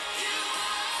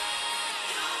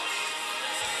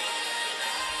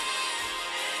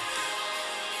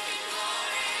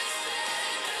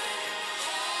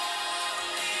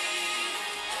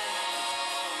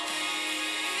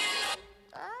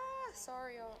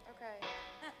Okay.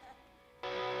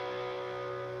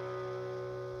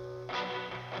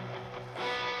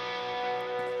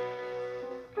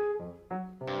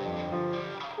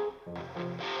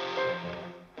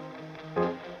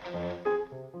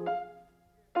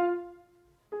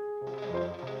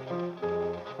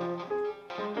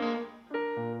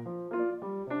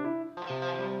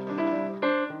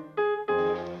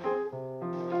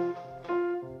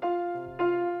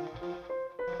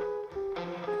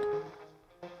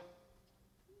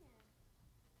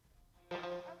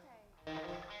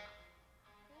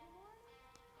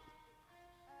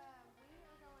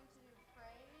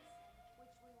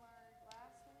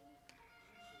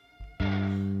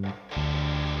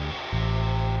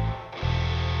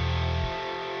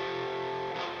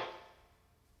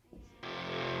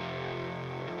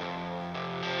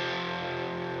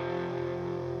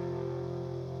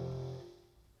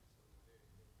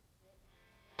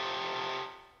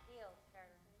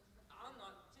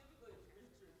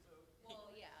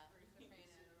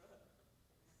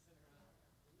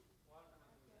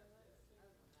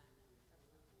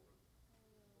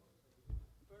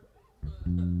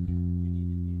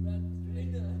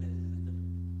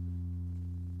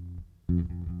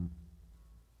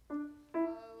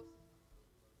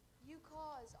 You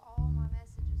cause all my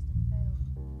messages to fail.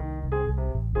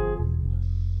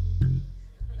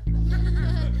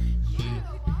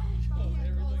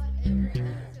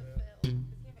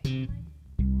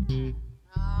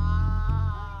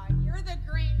 You're the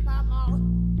green bubble.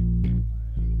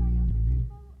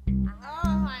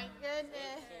 Oh my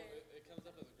goodness. It comes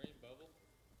up as a green bubble?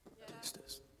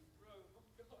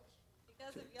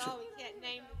 Because of y'all, we can't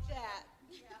name the chat.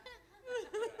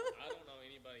 I don't know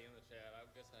anybody in the chat. I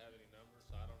guess I have any numbers,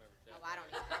 so I don't ever check. Oh, I don't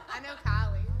either. I know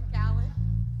Kylie. Callie.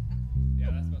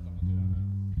 Yeah, that's about the only two I know.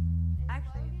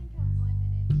 Actually, Logan comes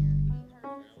limping in here. He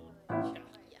hurts his foot.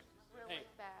 Yeah. Really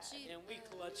bad. And we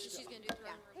clutched She's up. gonna do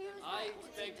throwing. He was I like,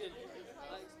 expected.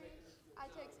 I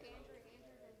text Andrew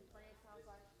and France. I was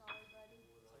like, sorry, buddy.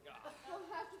 God. We'll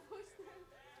have to push through.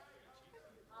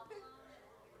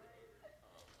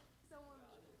 Someone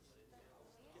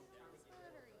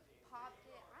transferred or he popped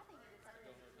it. I think it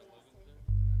was like this.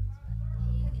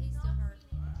 He's still hurt.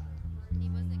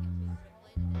 He wasn't completely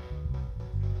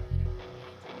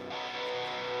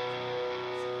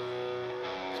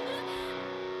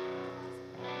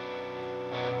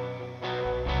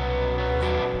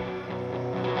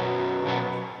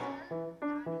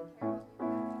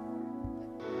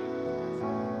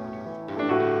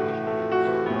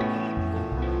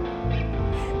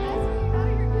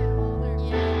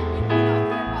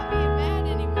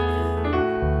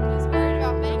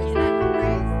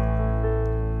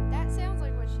That sounds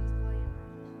like what she's playing.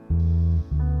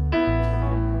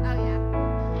 Oh, yeah.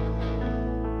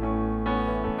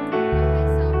 Okay,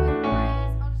 so with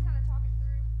praise, I'll just kind of talk it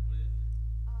through.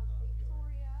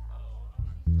 Victoria, I don't know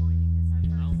if she's joining. This is her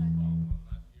first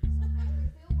Sunday. So make her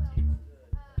feel welcome.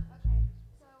 Okay,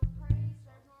 so praise,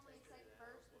 there's normally a second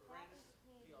verse. The top is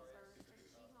Candy's verse, and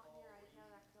she's not here. I didn't know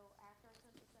that until after I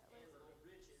sent the set list.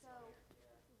 So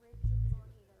Richard's on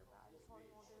either, but I just told him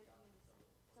we'll do it in unison.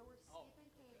 So we're skipping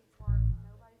Candy's part.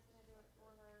 Nobody's gonna do it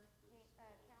for her.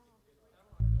 Count on three for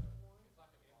verse one.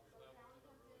 So Callie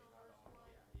comes in on verse one,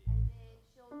 and then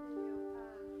she'll do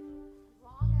as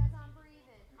long as I'm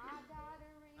breathing, I got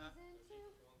a reason to.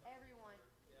 Everyone,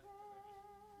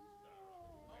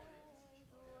 praise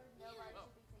Lord. Nobody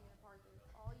should be singing a part there. It's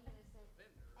all unison.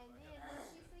 And then when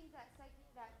she sings that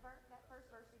first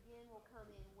verse again, will come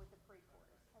in with the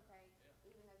pre-chorus. Okay,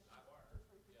 even though she's just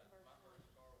repeating verse one,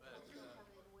 she'll come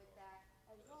in with that.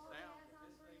 As long as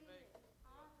I'm breathing,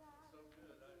 I got a reason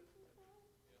to praise.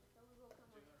 Those will come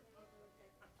with Kenny for the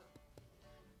second time.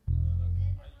 And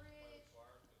then the bridge,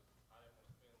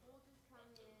 we'll just come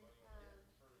in unison.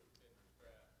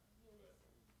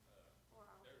 Or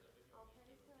I'll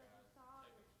praise 'cause you saw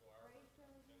me, praise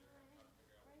 'cause you ran,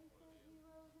 praise 'cause you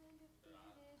rose and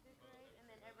defeated the grave.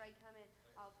 And then everybody come in,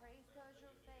 I'll praise 'cause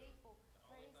you're faithful,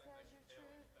 praise 'cause you're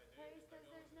true, praise 'cause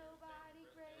there's nobody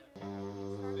greater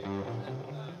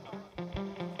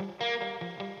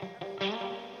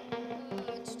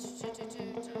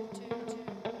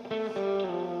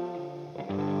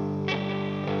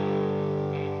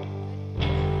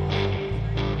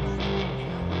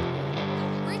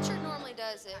Richard normally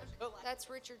does it. That's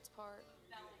Richard's part.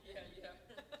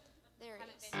 There he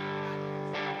is. Yeah,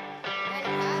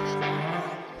 you have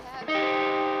it. You have it.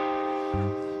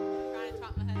 Trying to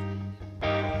talk my husband.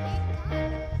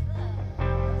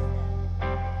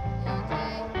 You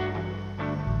okay?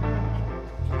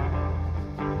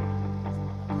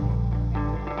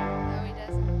 No, he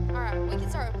doesn't. All right, we can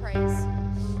start with praise.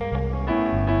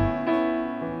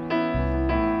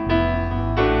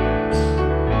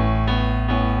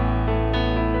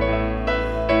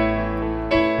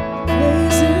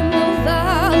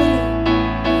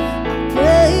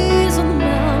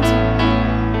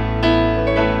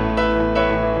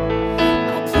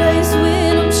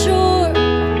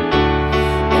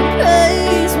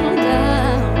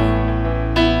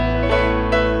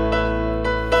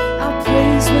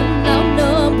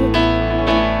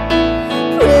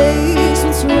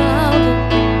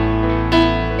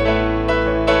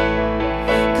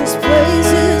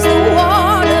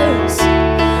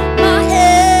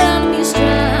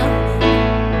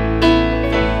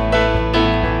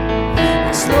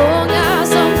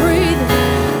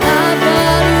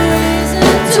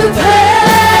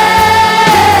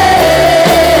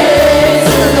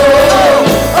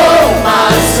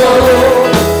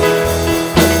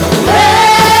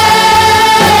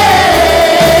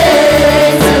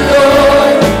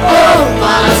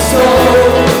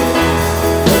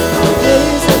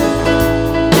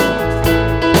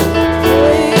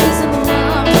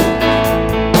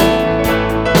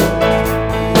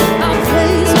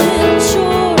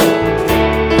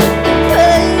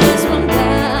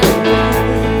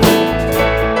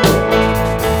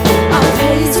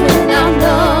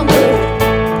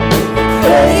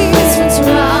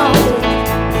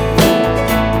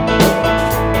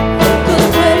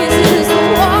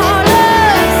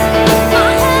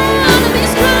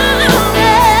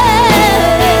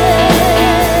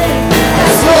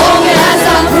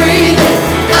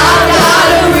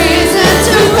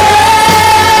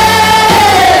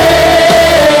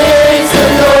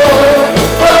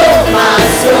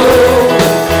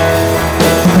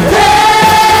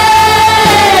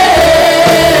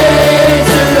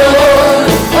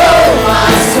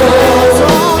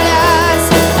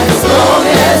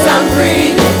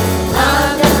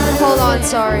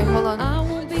 sorry. Hold on. I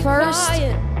won't be First,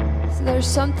 quiet. there's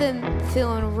something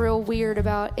feeling real weird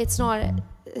about. It's not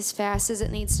as fast as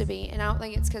it needs to be, and I don't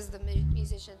think it's because of the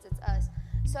musicians. It's us.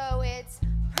 So it's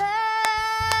praise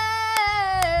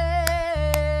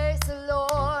the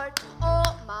Lord,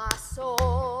 oh my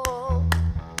soul.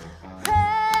 Praise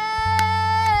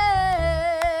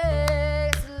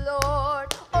the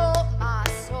Lord, oh my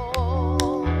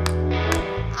soul.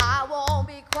 I won't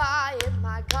be quiet.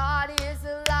 My God is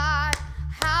alive.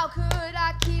 How could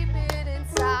I keep it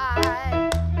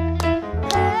inside?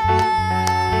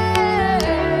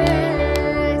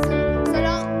 Praise. So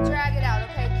don't drag it out,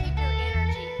 okay? Keep your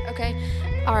energy, okay?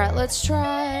 All right, let's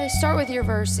try. Start with your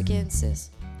verse again, sis.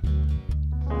 I'll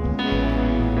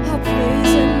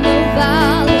praise in the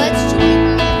valley. Let's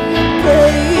join.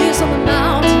 Praise on the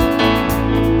mountain.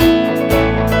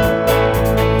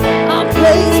 I'll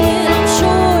praise when I'm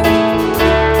short,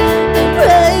 and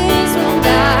praise when I'm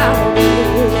down.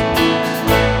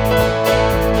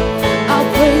 I'll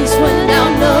praise when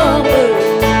outnumbered,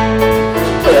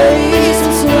 praise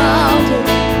when surrounded.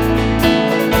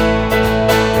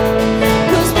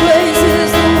 'Cause praise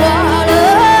is the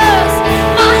waters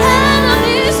my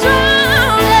enemies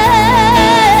drowning.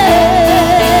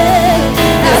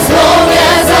 As long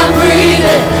as I'm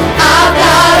breathing, I've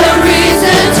got a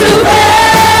reason to praise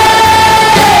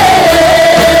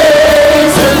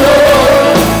the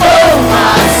Lord, oh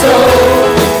my soul.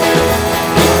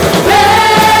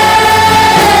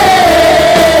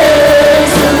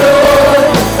 Praise the Lord,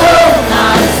 oh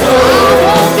my soul. I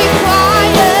won't be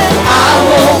quiet. I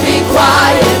won't be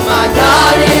quiet, my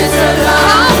God is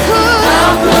alive. How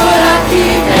could I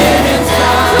keep it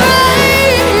inside?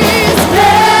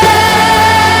 Praise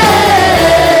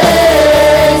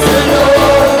the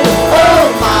Lord, oh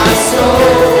my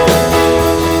soul.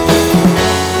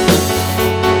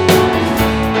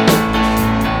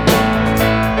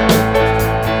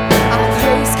 I'll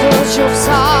praise 'cause you're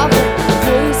sovereign,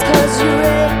 praise 'cause you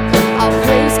reign. I'll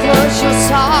praise 'cause you're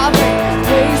sovereign,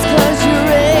 praise 'cause you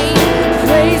reign.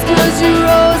 Praise 'cause you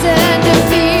rose and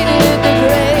defeated the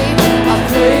grave. I'll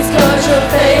praise 'cause you're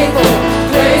faithful,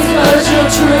 praise 'cause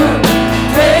you're true.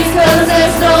 Praise 'cause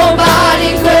there's nobody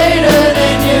greater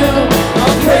than you.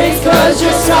 I'll praise 'cause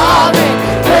you're sovereign,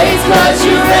 praise 'cause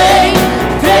you reign.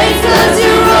 Praise 'cause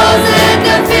you rose and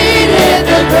defeated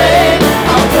the grave.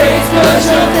 I'll praise 'cause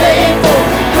you're faithful,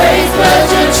 praise 'cause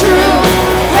you're true.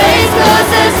 Praise 'cause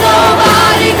there's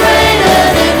nobody greater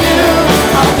than you.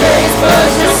 I'll praise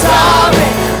 'cause you're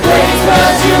sovereign, praise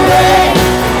 'cause you reign.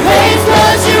 Praise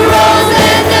 'cause you rose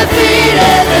and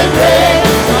defeated the grave.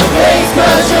 I'll praise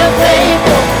 'cause you're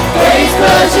faithful, praise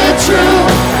 'cause you're true.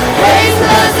 Praise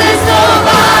 'cause there's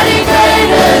nobody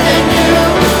greater than you.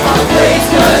 I'll praise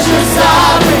 'cause you're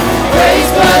sovereign, praise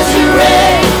 'cause you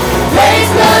reign. Praise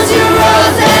 'cause you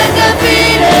rose and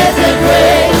defeated the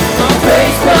grave. I'll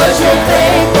praise 'cause you're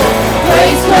faithful,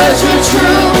 praise 'cause you're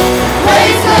true.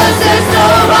 Praise 'cause there's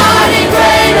nobody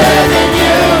greater than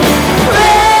you.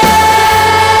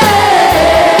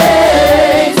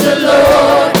 Praise the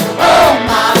Lord, oh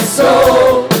my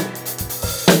soul.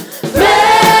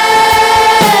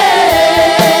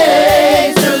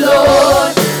 Praise the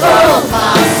Lord, oh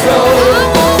my soul.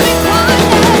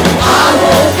 I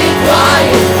won't be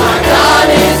quiet, my God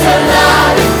is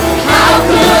alive. How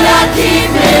could I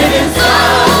keep it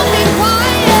inside?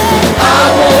 I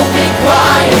won't be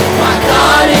quiet, my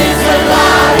God is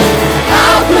alive.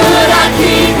 How could I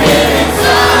keep it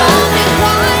inside?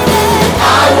 I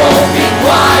won't be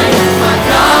quiet, my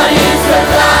God is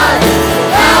alive.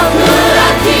 How could I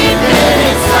keep it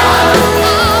inside?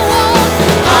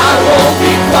 I won't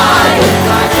be quiet,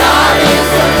 my God is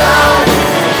alive.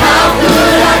 How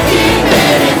could I keep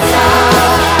it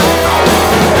inside?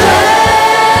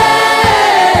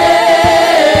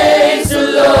 Praise the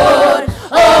Lord,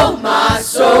 oh my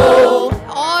soul.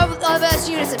 All of us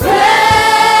unison. Praise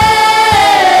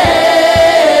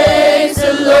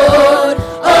the Lord,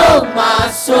 oh my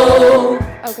soul.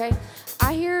 Okay,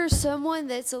 I hear someone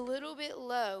that's a little bit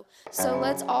low, so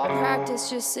let's all practice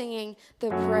just singing the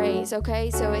praise, okay?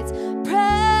 So it's praise.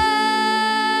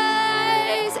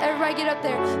 Everybody get up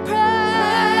there. Praise.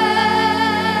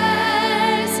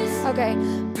 Okay,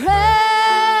 praise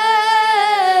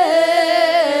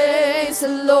the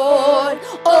Lord,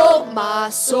 oh my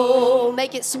soul.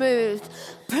 Make it smooth.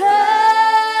 Praise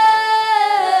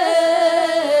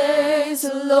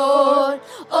the Lord,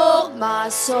 oh my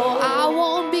soul. I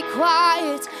won't be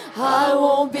quiet, I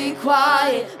won't be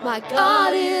quiet. My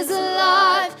God is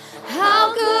alive.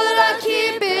 How could I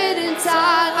keep it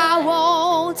inside? I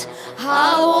won't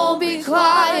be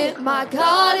quiet. My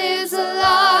God is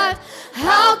alive.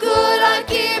 How could I cannot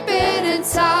keep it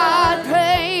inside.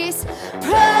 Praise,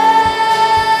 praise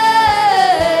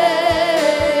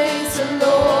the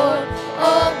Lord,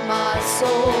 oh my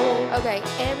soul. Okay,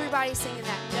 everybody's singing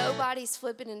that. Nobody's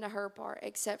flipping into her part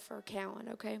except for Callan,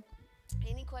 okay?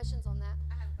 Any questions on that?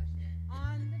 I have a question.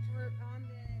 On the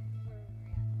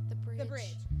The bridge. The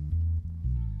bridge.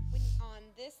 When on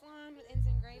this line with ends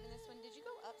engraved and this one, did you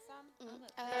go up some?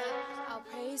 I'll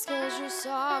praise cause you're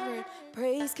sovereign,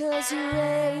 praise cause you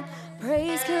reign,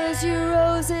 praise cause you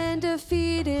rose and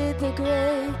defeated the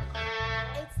grave.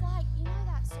 It's like, you know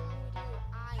that song we do,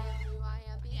 I am who I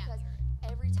am, because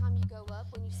every time you go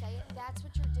up, when you say it, that's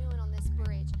what you're doing on this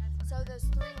bridge. So those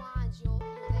 3 lines, you're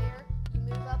there, you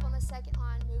move up on the second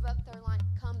line, move up third line,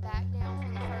 come back down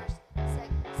from the first,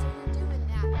 second. So you're doing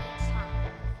that each time.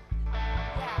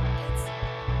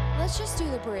 Yeah, let's just do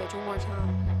the bridge one more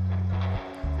time.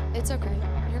 It's okay.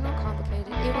 You're not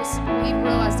complicated. We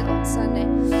realized it on Sunday.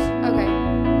 Okay.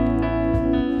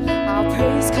 I'll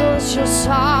praise cause you're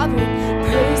sovereign.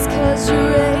 Praise cause you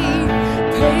reign.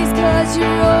 Praise cause you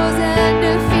rose and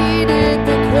defeated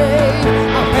the grave.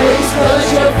 I'll praise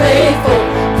cause you're faithful.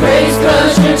 Praise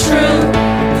cause you're true.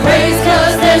 Praise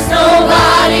cause there's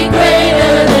nobody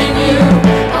greater than you.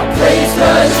 I'll praise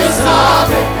cause you're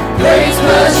sovereign. Praise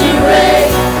cause you reign.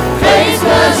 Praise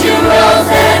cause you rose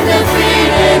and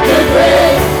defeated the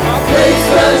grave. Praise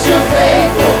cause you're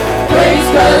faithful. Praise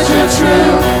cause you're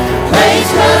true. Praise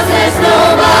cause there's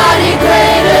nobody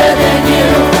greater than you.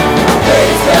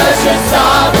 Praise cause you're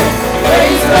sovereign.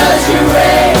 Praise cause you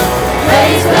reign.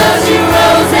 Praise cause you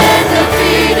rose and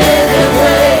defeated the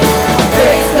grave.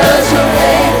 Praise cause you're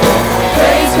faithful.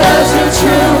 Praise cause you're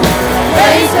true.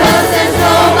 Praise cause there's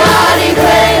nobody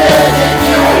greater than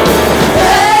you.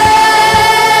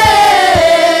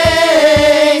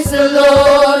 Praise the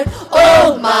Lord,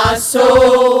 oh my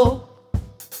soul.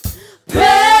 Praise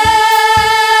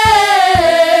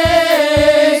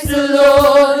the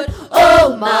Lord,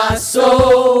 oh my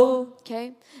soul.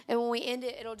 Okay? And when we end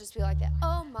it, it'll just be like that.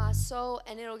 Oh my soul,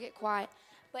 and it'll get quiet.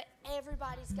 But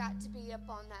everybody's got to be up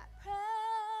on that. Pray.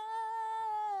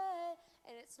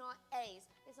 And it's not A's.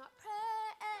 It's not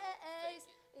praise.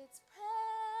 It's pray.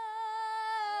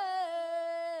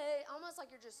 Almost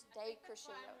like you're just day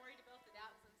crescendo. I'm worried about the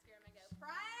doubts. I'm scared I'm going to go,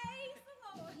 praise the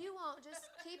Lord. You won't.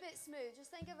 Just keep it smooth.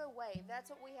 Just think of a wave.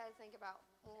 That's what we had to think about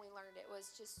when we learned it,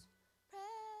 was just pray,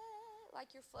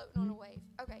 like you're floating on a wave.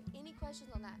 Okay, any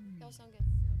questions on that? Y'all sound good?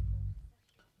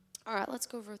 All right, let's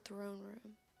go over throne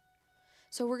room.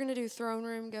 So we're going to do throne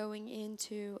room going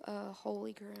into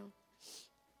holy ground.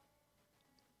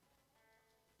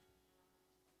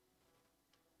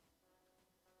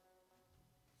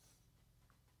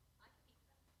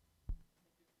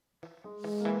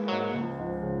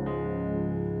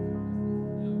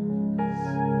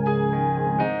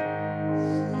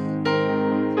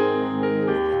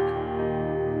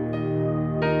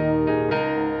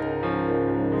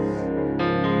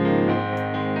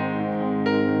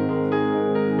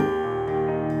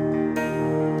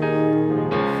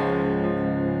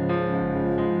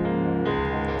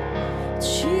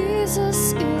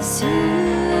 Jesus is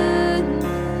here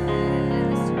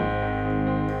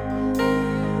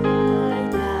right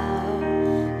now,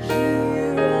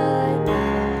 here right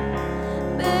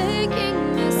now,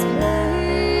 making this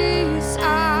place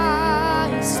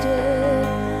I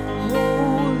stand,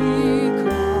 holy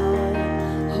ground,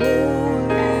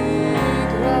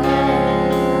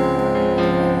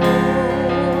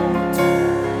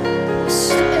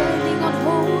 standing on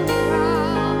holy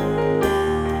ground.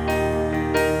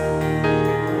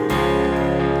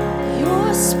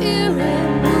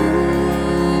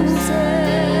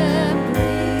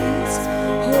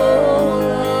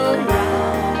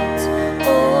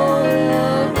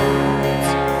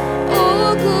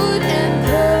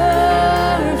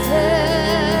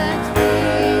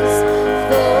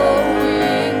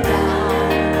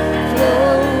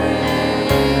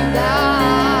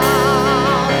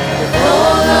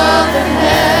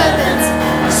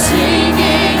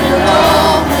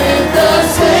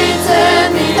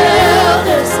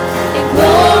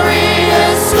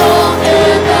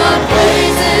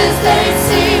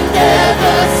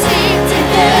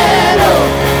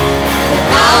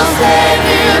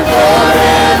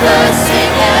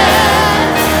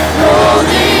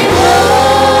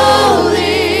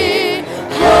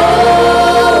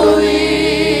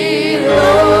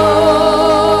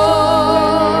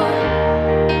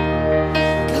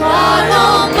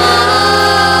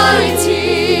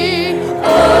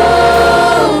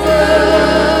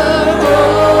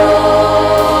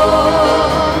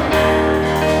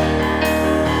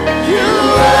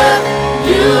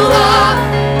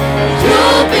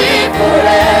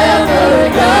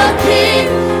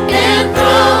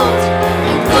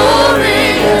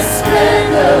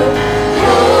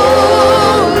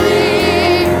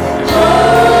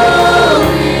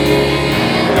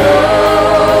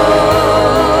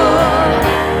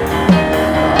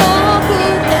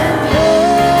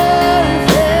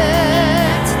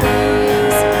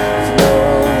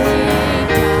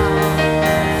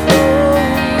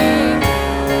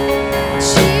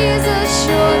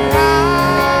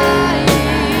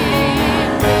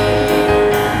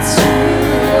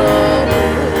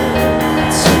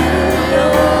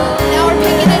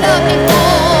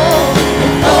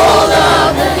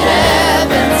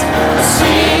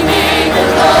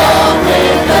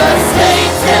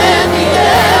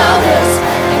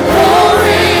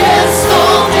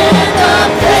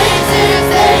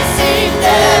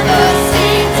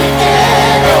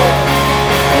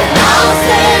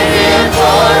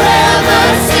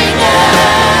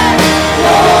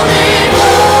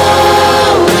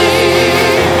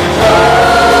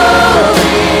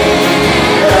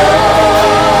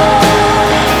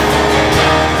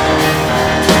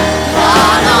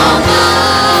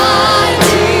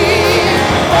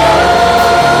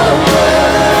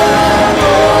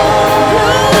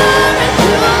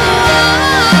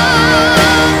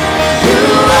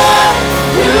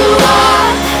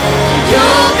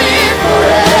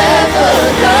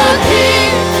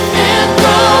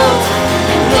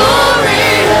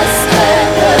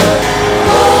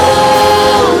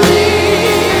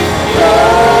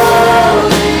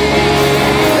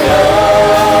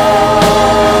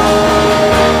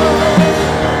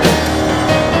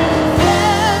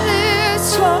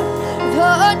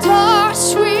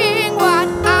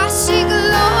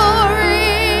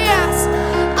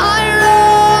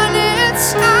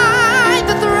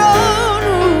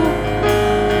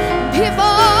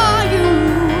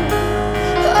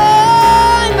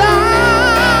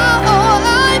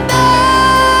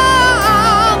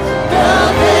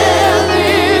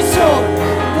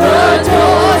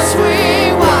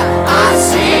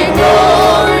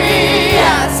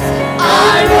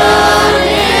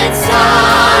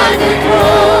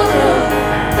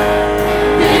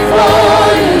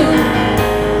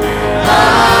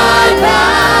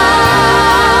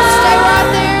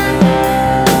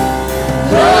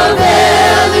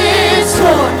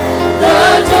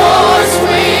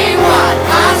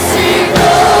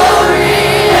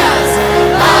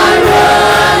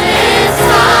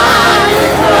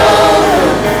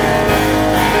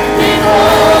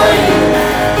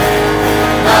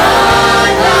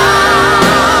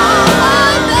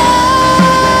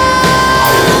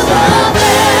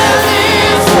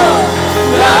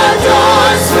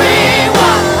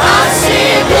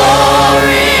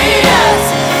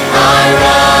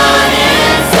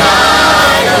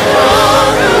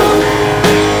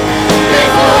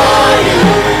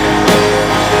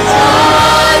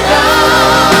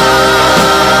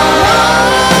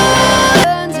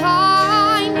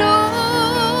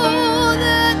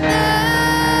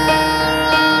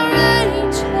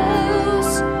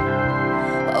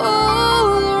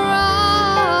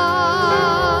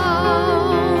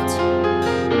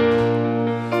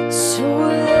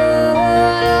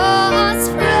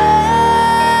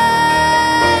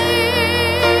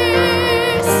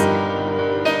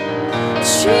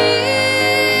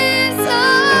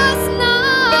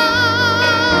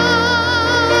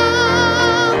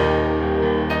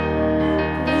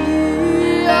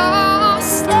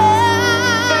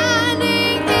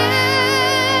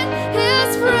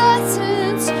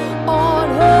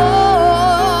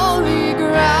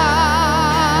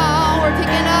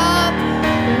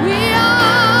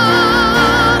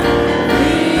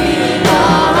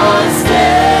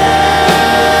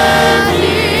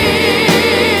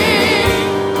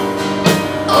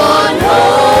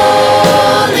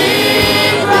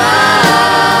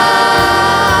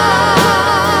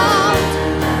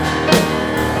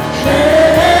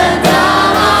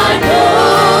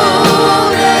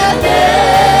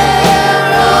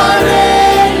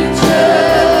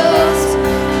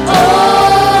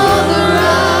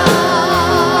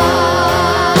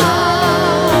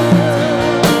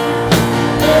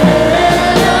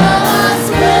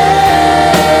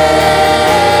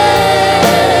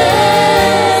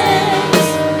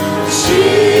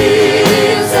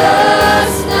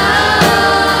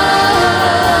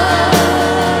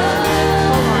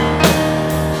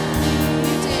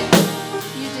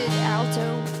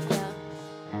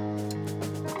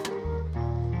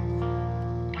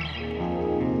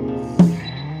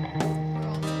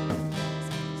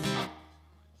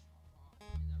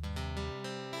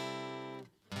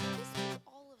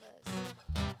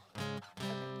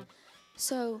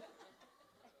 So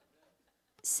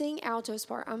sing alto's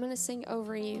part. I'm going to sing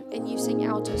over you, and you sing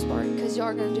alto's part because y'all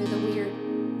are going to do the weird.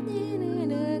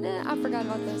 I forgot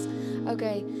about this.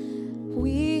 Okay.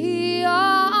 We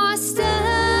are standing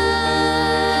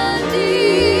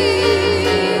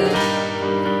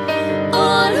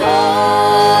on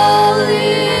holy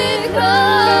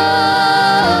ground,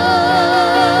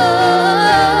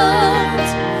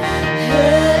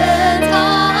 and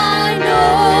I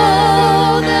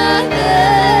know that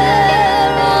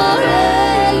there are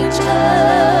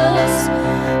angels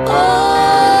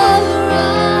all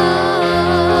around.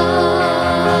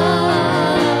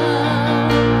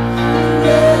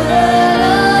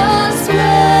 Let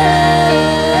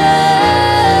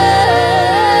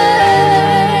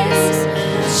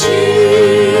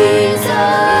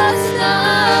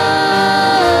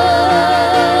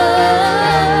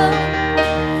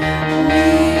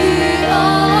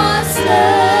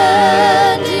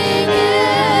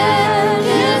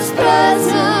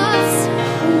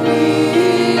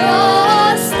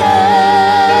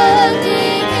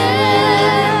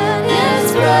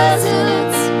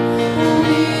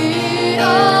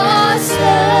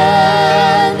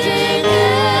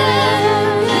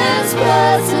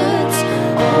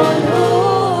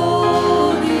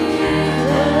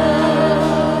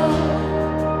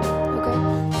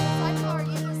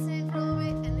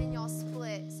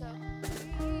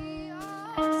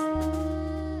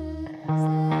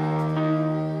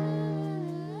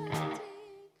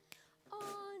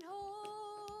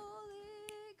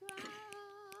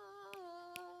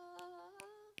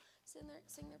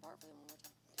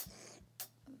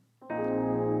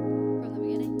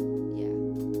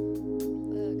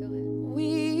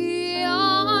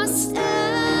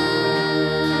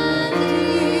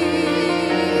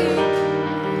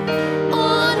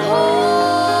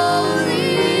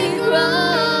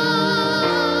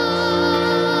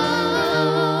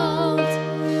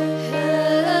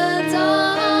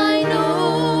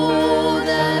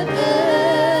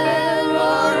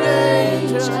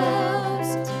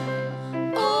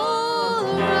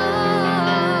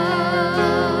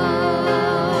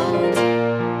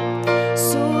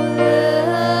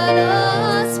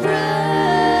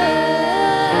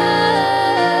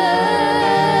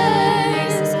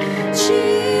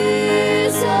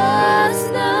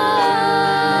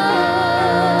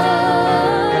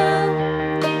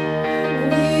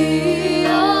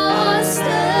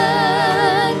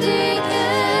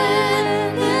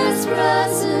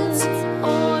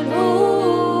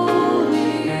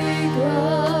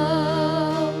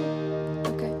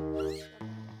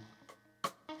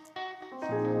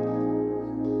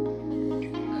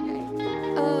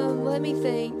Let me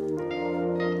think.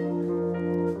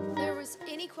 There was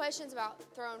any questions about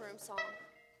throne room song?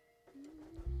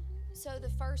 So the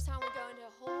first time we go into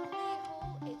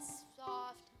holy, it's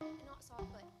soft, not soft,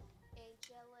 but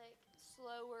angelic,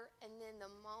 slower, and then the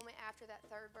moment after that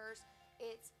third verse,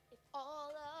 it's if all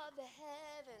of the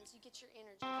heavens, you get your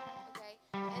energy back, okay?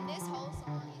 And this whole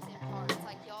song is in parts,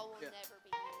 like y'all will never be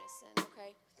unison,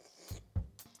 okay?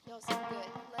 Y'all sing good.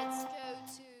 Let's go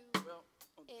to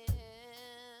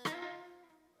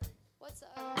what's the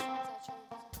other songs I chose?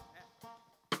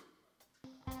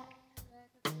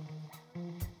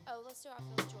 Oh, let's do I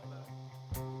Feel the Joy.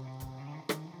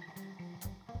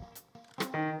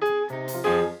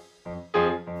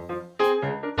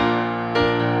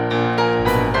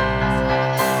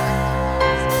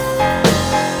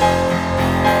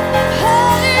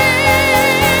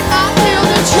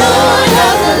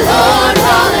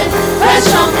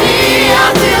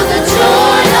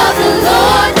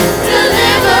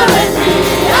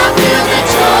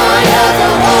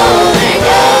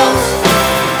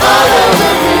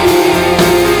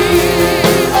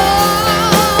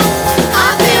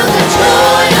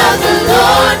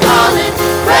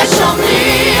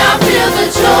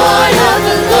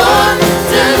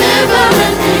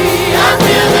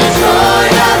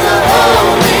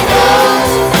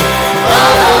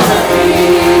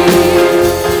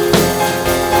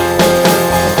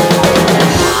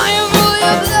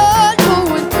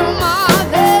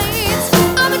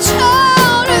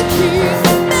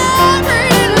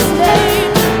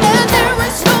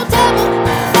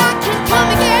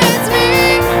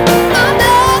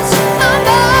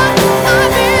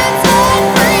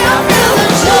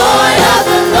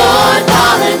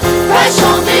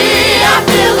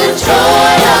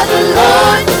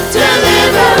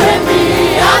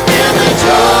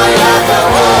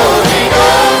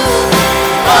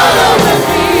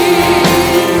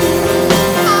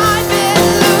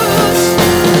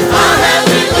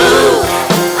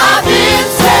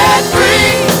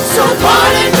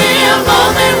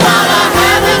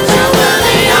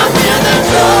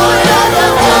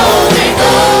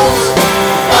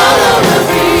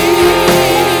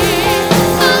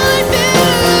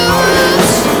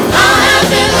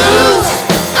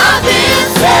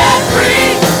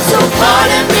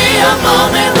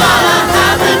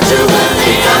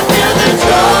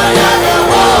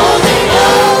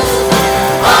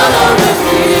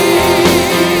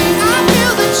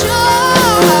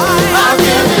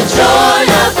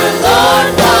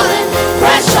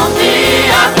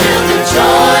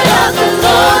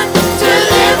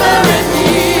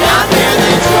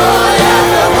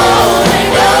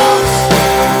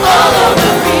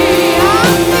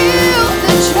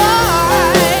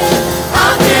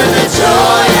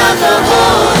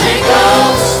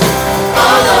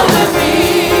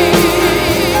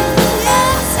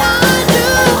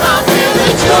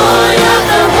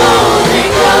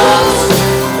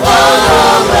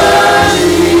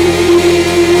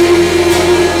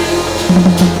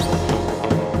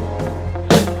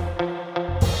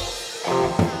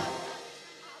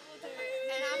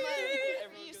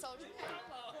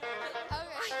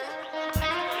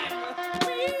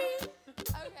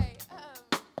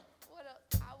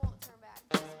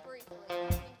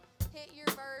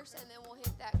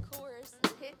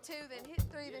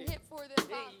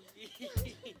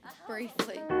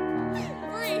 Briefly.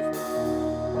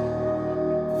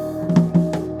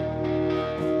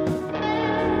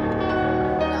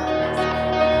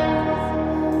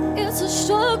 It's a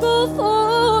struggle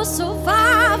for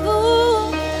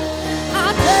survival.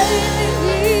 I daily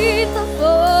meet the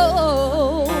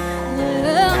foe,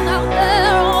 and out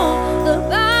there on the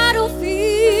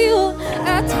battlefield,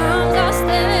 at times I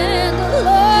stand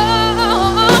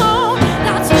alone.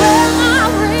 That's when I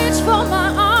reach for my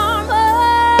armor.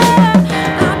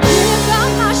 I pick up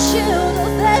my shield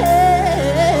of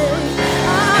faith.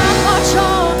 I march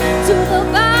on to the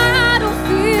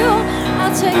battlefield. I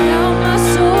take out my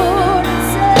sword and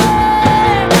say,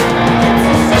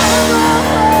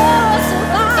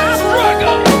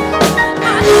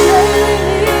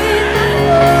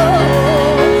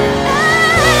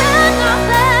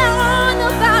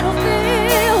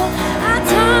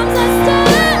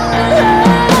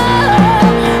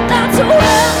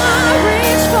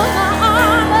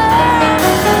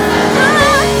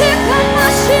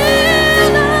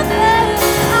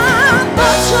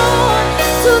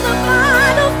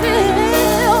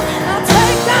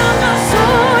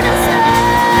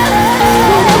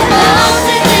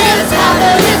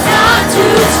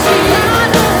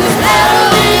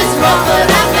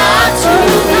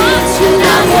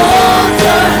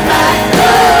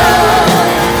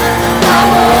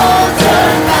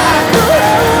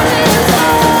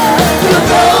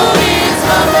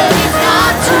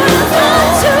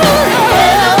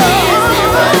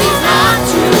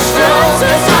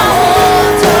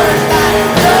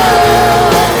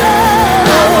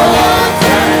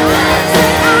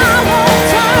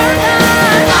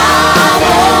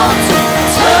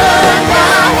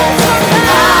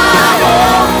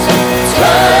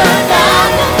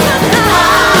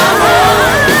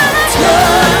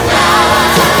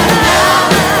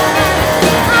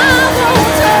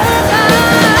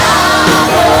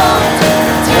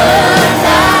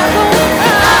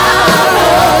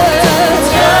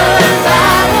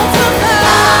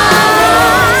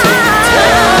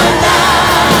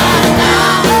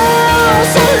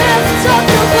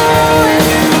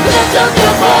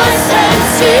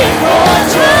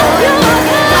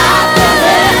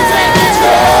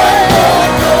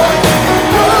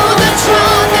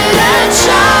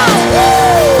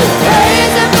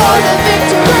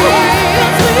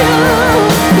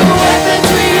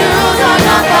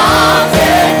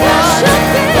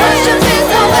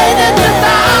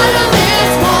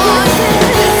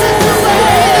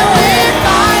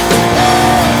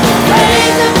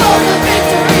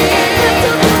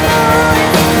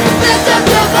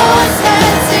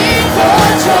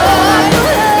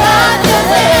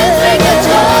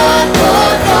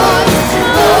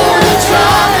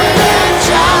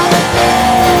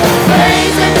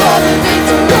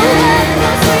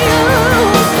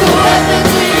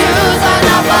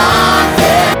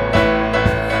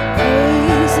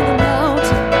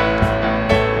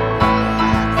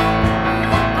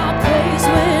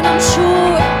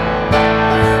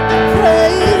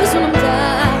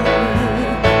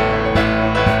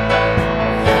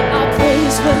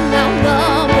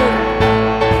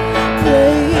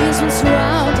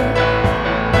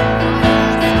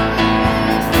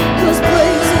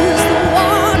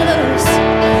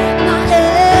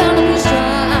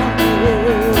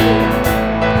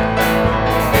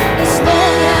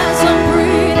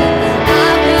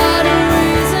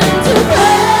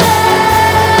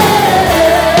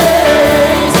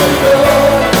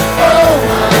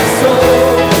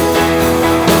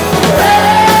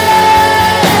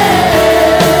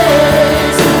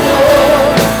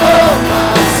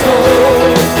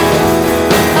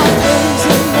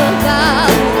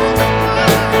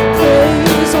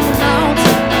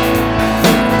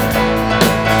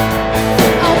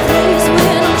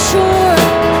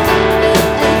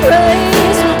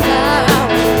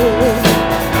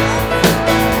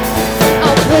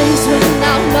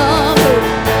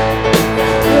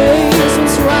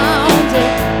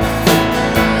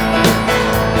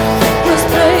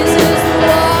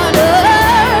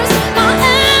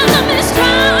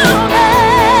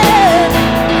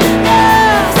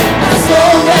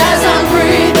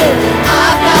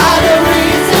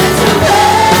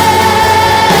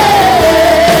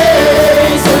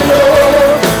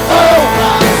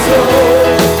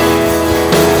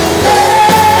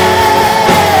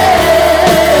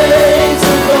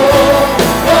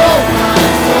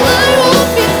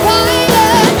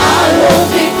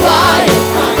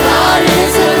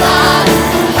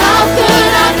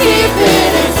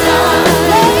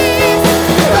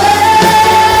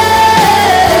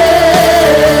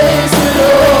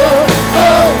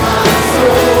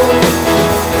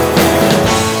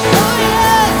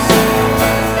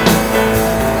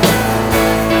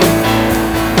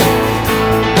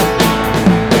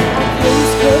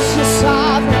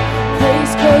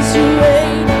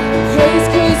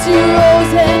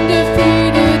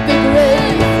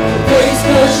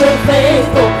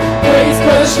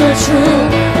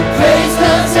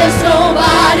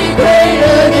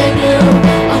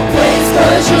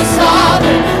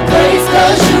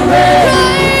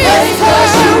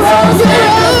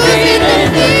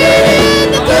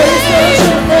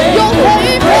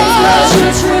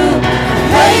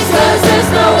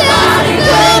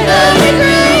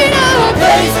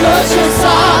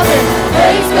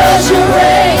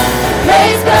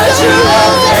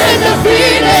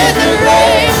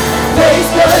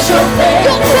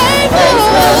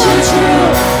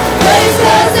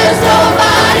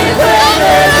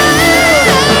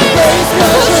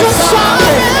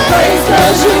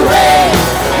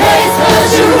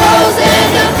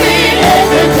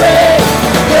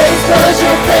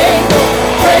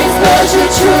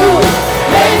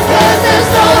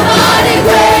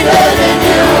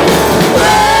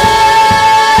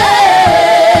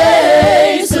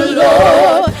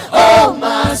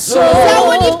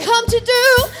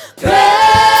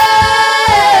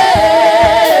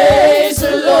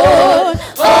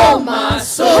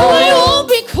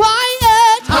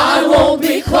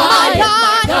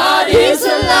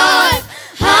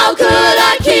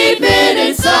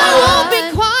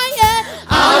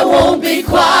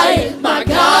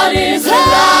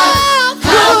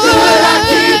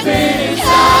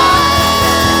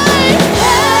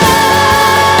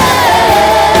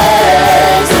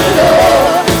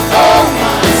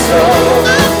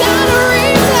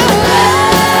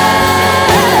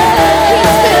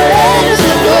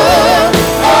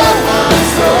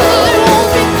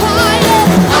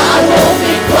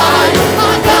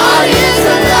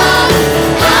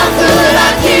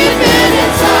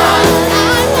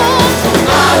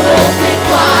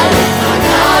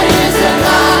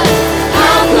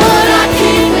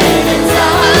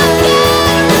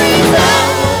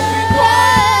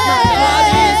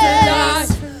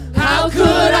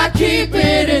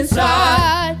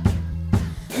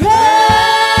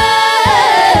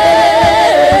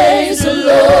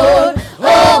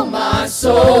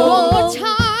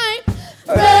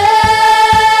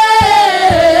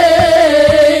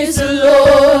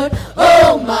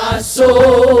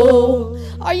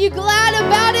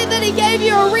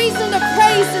 reason to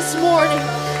praise this morning.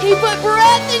 He put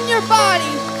breath in your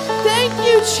body. Thank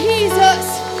you,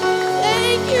 Jesus.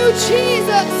 Thank you,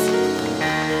 Jesus.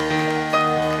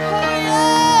 Oh,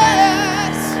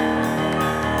 yes.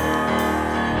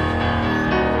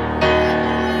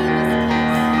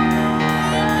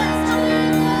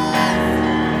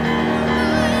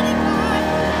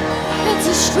 It's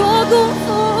a struggle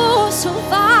for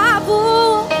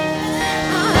survival.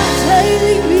 I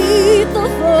daily meet the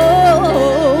foe.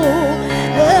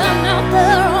 I'm out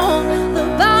there on the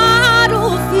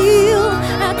battlefield.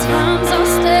 At times I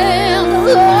stand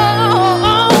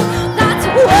alone. That's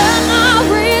when I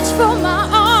reach for my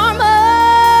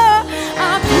armor.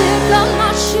 I pick up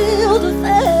my shield of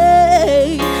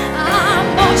faith. I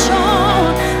march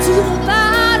on to the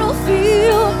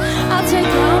battlefield. I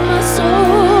take out my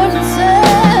sword and say,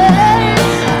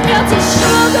 it's a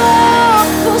struggle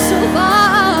for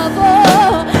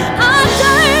survival. I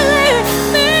daily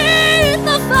meet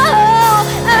the foe,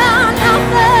 and out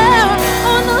there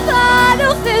on the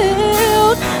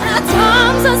battlefield, at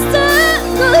times I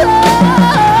stand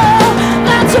alone.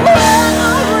 That's when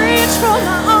I reach for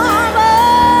my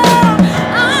armor.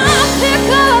 I pick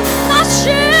up my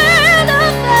shield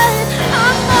of faith. I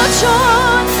march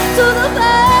on to the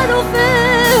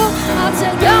battlefield. I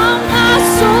take out my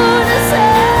sword and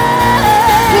say,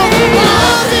 the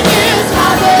mountain is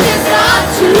high, but it's not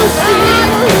too steep.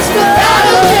 The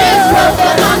battle is rough,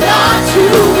 but I'm not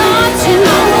too weak. And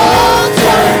I won't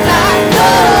turn back,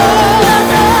 no,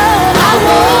 I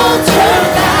won't turn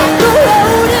back. The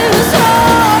road is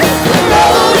hard,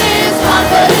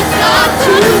 but it's not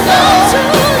too long.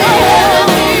 The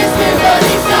enemy's big, but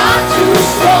he's not too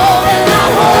strong. And I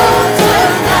won't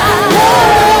turn back, no,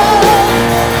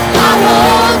 I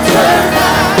won't turn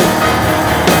back.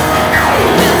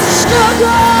 It's a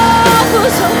struggle for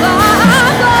survival.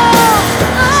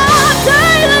 I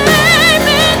daily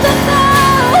meet the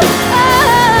foe,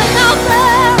 and out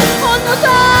there on the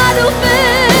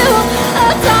battlefield,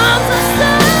 at times I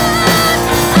stand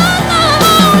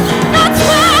alone. That's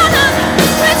when I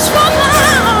reach for my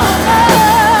armor.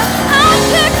 I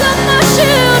pick up my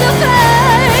shield of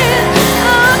faith.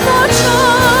 I march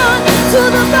on to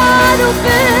the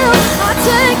battlefield. I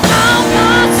take out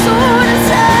my sword and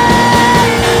say,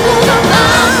 the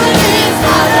mountain is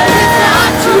high, but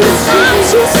it's not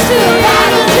too steep. The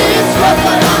battle is rough,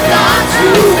 but I'm not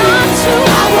too weak.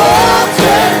 I won't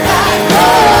turn back, no,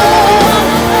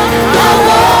 I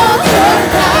won't turn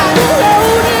back. The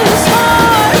road is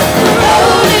hard,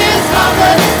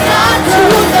 but it's not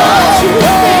too long.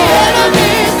 The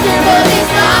enemy's near, but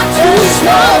he's not too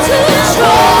strong. Turn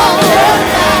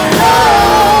back, no,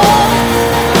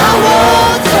 I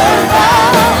won't turn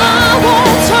back. I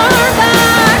won't turn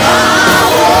back. I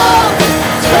won't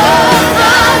turn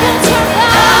back.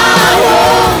 I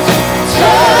won't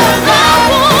turn back. I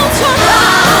won't turn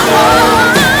back. I won't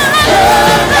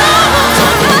turn back. I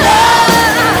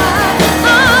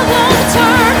won't turn back. I won't turn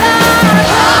back.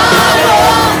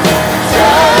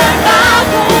 I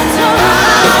won't turn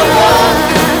back. I won't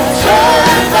turn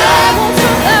back. I won't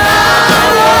turn back.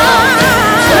 I won't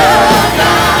turn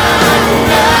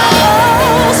back.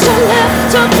 So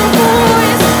lift up your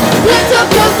voice. Lift up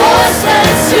your voice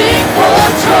and sing for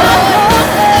joy.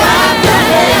 Clap your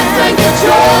hands, make a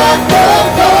joyful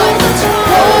noise.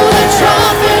 Blow the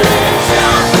trumpet and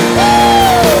shout.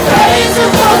 Praise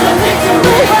Him for the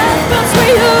victory.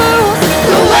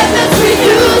 The weapons we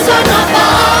use are not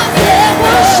bombs and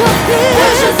worship.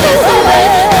 Worship is the way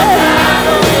that the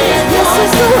battle is won.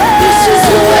 This is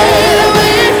the way that we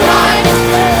fight.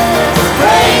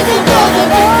 Praise Him for the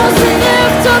victory.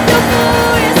 Lift up your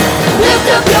voice. Lift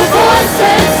up your voice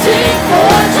and sing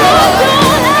for joy.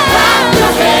 Clap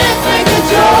your hands, make a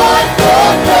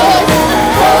joyful noise.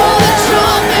 Blow the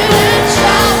trumpet and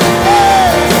shout.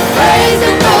 Praise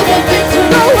Him for the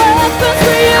victory.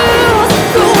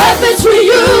 The weapons we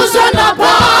use are not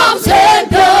bombs and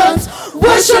guns.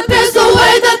 Worship is the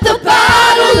way that the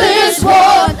battle is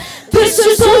won. This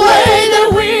is the way that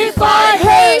we fight.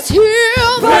 Praise Him.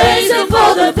 Praise Him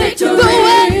for the victory.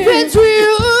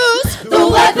 The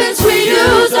weapons we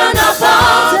use are not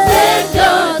bombs and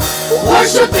guns.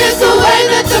 Worship is the way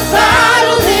that the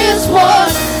battle is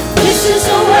won. This is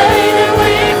the way that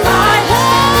we fight.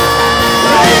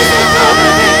 Praise Him for the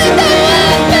victory.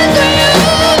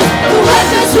 The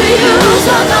weapons we use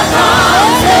are not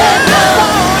bombs and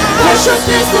guns. Worship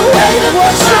is the way that the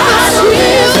battle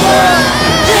is won.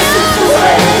 This is the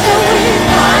way that we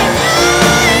fight.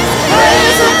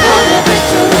 Praise Him for the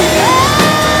victory.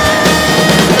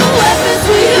 The weapons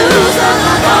we use are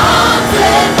not bombs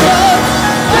and guns.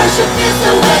 Worship is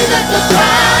the way that the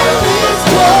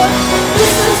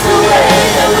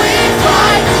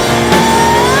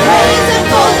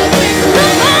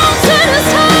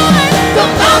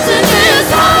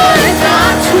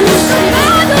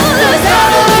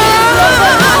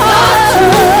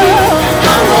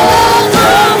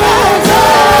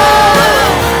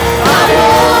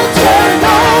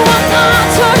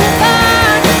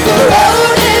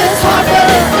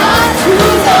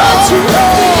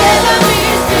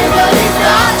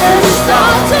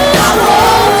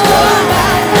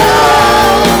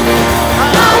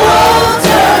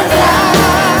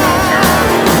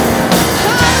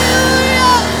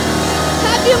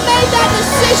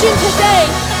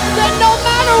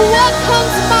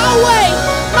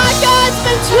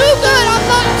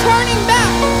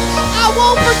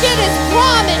His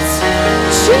promise.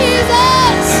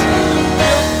 Jesus!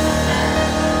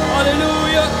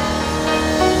 Hallelujah.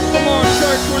 Come on,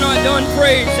 church, we're not done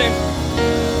praising.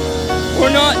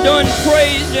 We're not done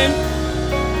praising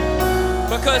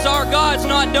because our God's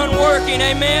not done working,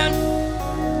 amen?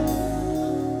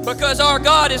 Because our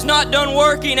God is not done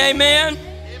working, amen?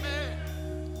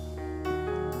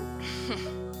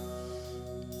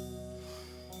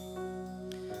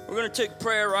 We're going to take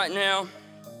prayer right now,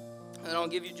 and I'll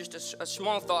give you just a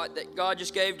small thought that God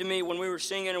just gave to me when we were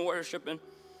singing and worshiping.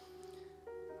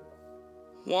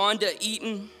 Wanda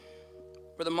Eaton,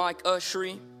 Brother Mike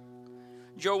Ushery,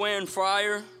 Joanne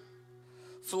Fryer,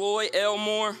 Floyd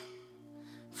Elmore,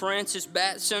 Francis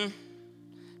Batson,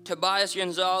 Tobias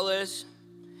Gonzalez,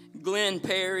 Glenn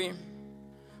Perry,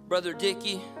 Brother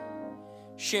Dickey,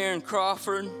 Sharon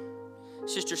Crawford,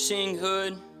 Sister Sing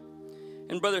Hood,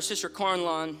 and Brother and Sister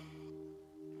Carnline.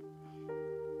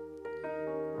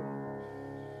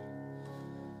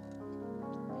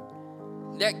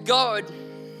 That God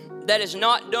that is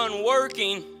not done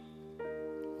working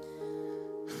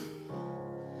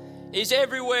is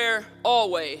everywhere,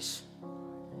 always.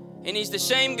 And He's the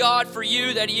same God for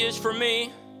you that He is for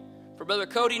me, for Brother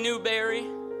Cody Newberry,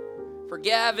 for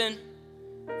Gavin,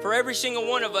 for every single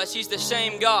one of us. He's the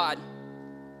same God.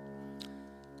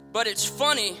 But it's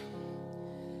funny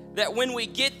that when we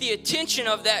get the attention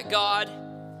of that God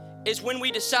is when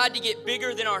we decide to get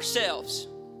bigger than ourselves.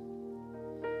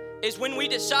 Is when we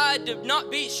decide to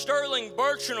not be Sterling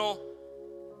Birchnell,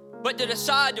 but to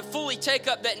decide to fully take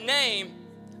up that name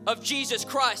of Jesus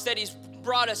Christ that He's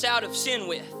brought us out of sin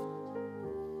with.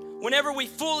 Whenever we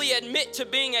fully admit to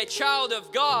being a child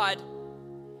of God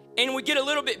and we get a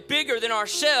little bit bigger than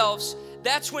ourselves,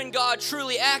 that's when God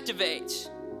truly activates.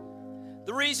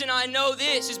 The reason I know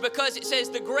this is because it says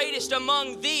the greatest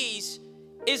among these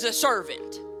is a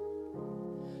servant.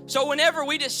 So whenever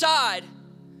we decide,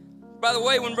 by the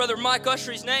way, when Brother Mike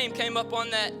Ushery's name came up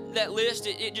on that list,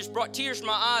 it just brought tears to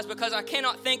my eyes because I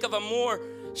cannot think of a more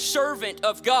servant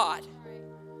of God.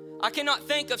 I cannot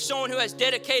think of someone who has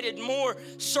dedicated more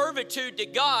servitude to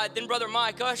God than Brother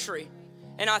Mike Ushery.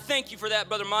 And I thank you for that,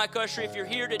 Brother Mike Ushery. If you're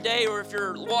here today or if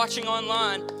you're watching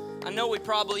online, I know he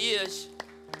probably is.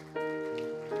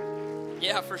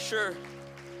 Yeah, for sure.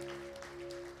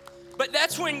 But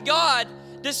that's when God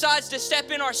decides to step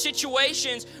in our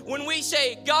situations, when we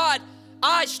say, God,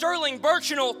 I, Sterling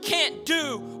Birchnell, can't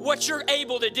do what you're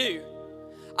able to do.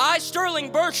 I,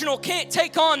 Sterling Birchnell, can't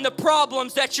take on the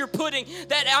problems that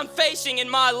I'm facing in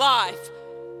my life.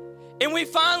 And we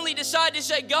finally decide to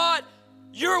say, God,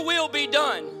 your will be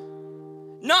done.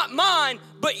 Not mine,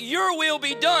 but your will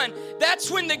be done. That's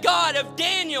when the God of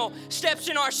Daniel steps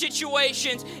in our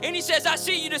situations and He says, I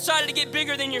see you decided to get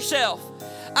bigger than yourself.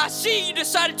 I see you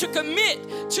decided to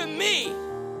commit to me.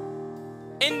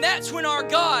 And that's when our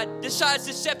God decides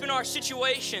to step in our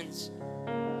situations.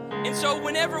 And so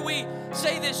whenever we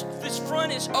say this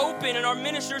front is open and our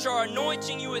ministers are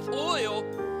anointing you with oil,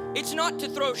 it's not to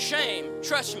throw shame.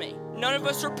 Trust me, none of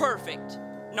us are perfect.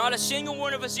 Not a single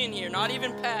one of us in here, not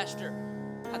even Pastor.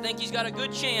 I think he's got a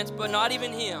good chance, but not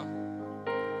even him.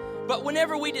 But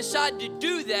whenever we decide to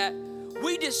do that,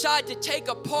 we decide to take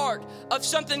a part of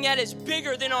something that is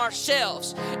bigger than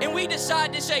ourselves. And we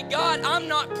decide to say, God, I'm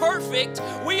not perfect.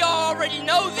 We already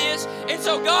know this. And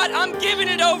so, God, I'm giving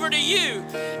it over to you.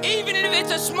 Even if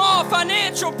it's a small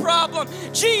financial problem,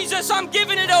 Jesus, I'm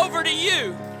giving it over to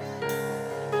you.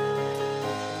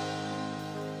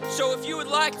 So if you would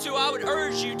like to, I would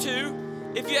urge you to,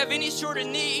 if you have any sort of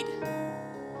need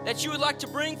that you would like to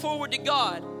bring forward to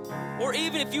God, or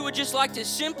even if you would just like to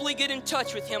simply get in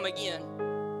touch with Him again,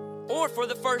 or for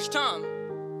the first time,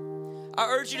 I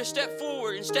urge you to step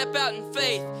forward and step out in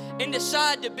faith and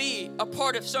decide to be a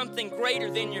part of something greater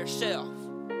than yourself.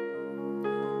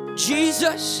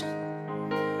 Jesus,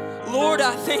 Lord,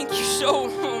 I thank you so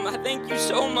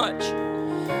much.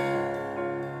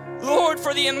 Lord,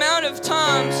 for the amount of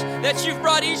times that you've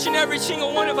brought each and every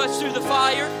single one of us through the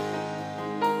fire.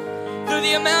 Through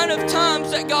the amount of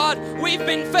times that, God, we've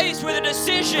been faced with a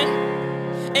decision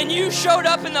and you showed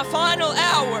up in the final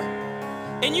hour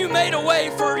and you made a way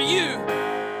for you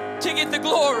to get the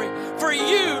glory, for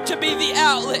you to be the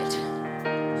outlet.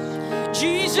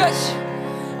 Jesus,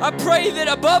 I pray that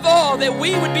above all that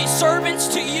we would be servants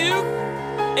to you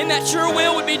and that your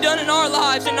will would be done in our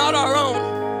lives and not our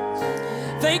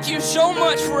own. Thank you so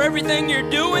much for everything you're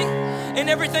doing and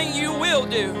everything you will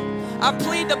do. I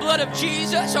plead the blood of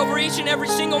Jesus over each and every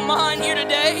single mind here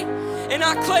today, and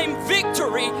I claim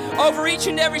victory over each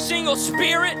and every single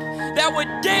spirit that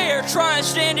would dare try and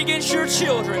stand against your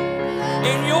children.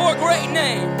 In your great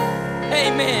name,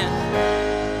 amen.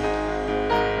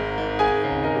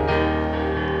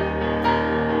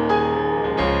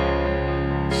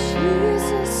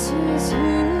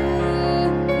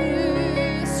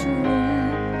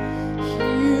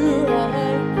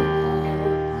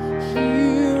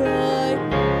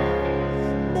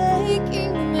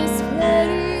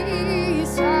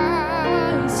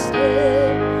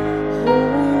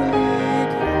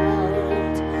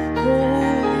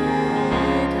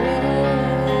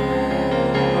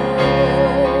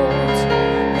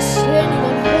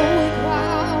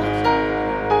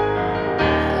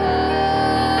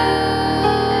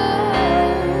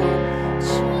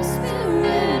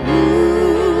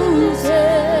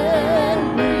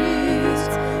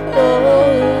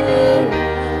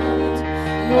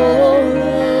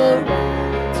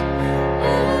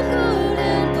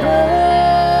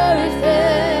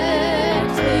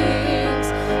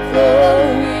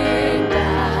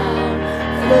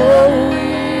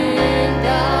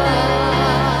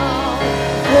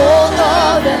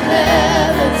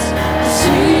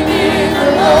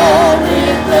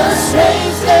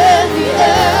 saints and the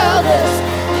elders,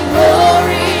 and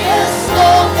glorious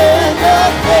song and the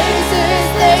praises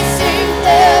they sing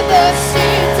never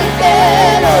seem to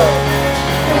get old.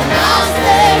 And I'll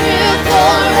stay here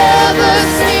forever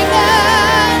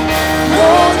singing,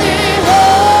 holy,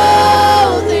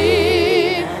 holy,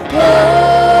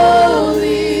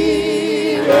 holy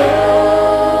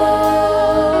Lord.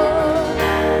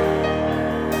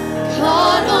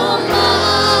 God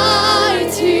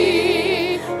Almighty,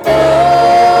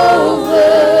 over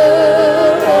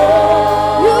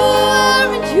all. You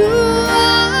are and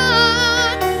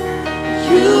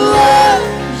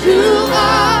you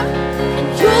are, and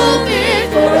you'll be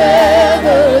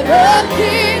forever the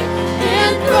King,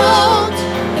 enthroned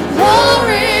in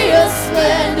glorious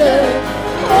splendor.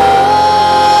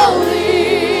 Holy,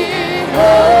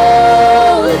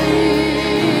 holy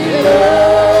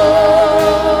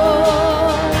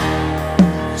Lord.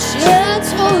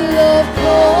 Gentle love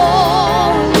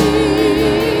calling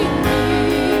me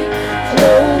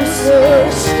closer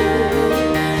still,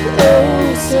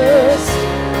 closer still.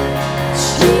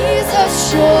 Jesus,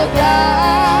 you're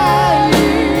guiding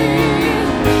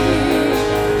me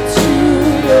to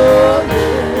your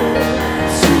will,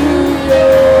 to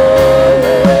your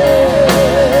will.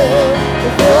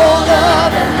 With all of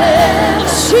the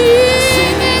heavens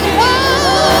singing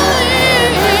holy,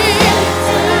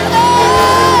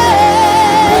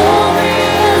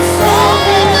 glorious song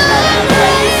and the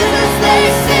praises they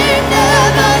sing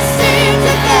never seem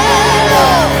to get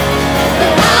old.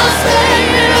 And I'll stay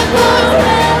here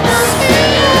forever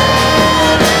singing,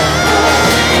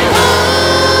 holy,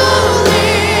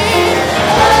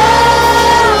 holy,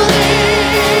 holy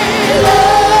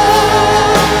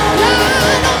Lord,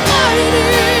 God Almighty,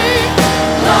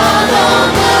 God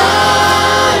Almighty,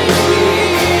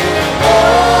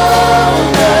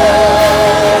 over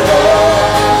all.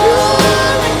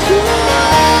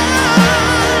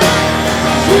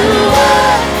 You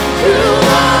are,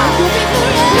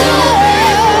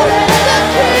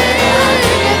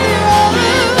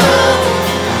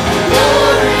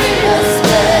 glorious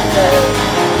splendor,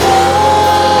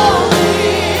 holy,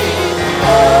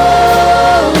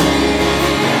 holy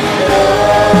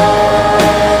Lord.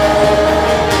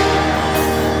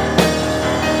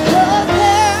 The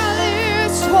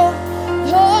valley's torn,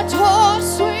 the doors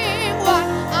swing wide.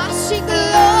 I see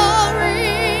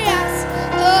glory as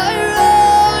I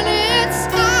run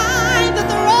inside the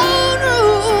throne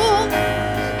room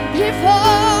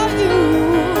before you.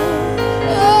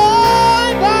 I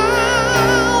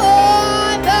bow,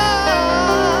 I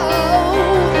bow.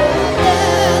 The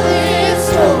valley's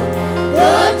torn,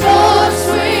 the doors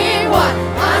swing wide.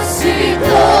 I see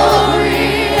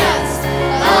glory as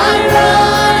I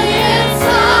run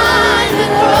inside the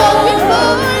throne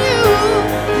before you,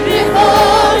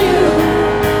 before you.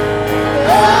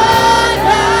 I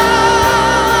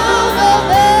bow. The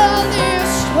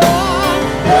valley's torn,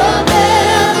 the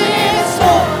valley's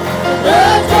torn, the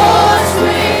doors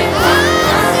swing wide.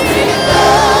 I see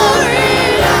glory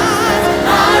as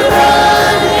I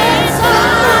run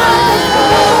inside the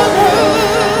room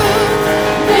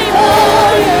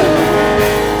before you.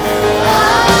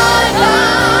 I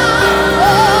bow,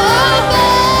 the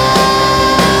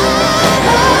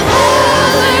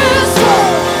valley's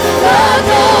torn, the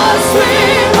doors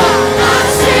swing wide. I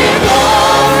see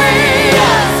glory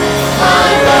as I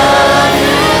run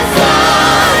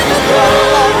inside the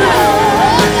throne room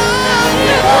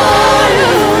before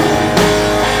you.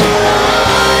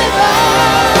 I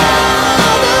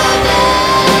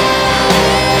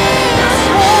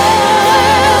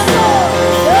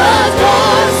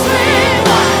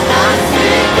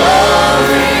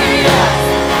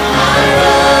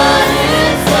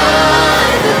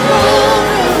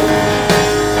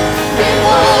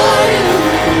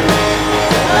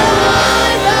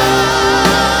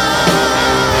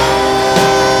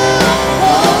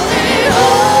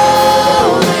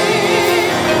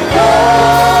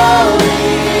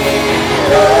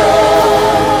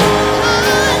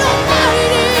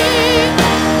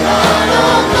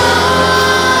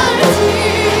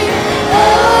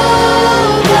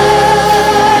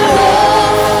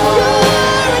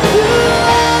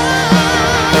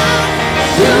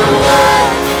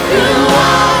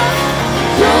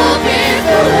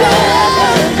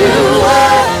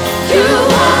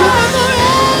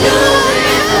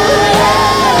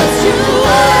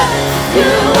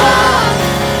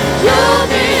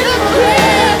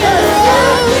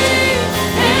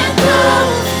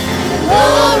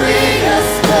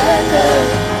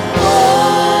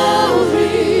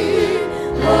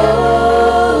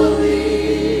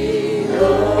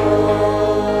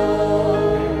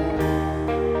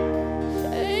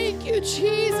Thank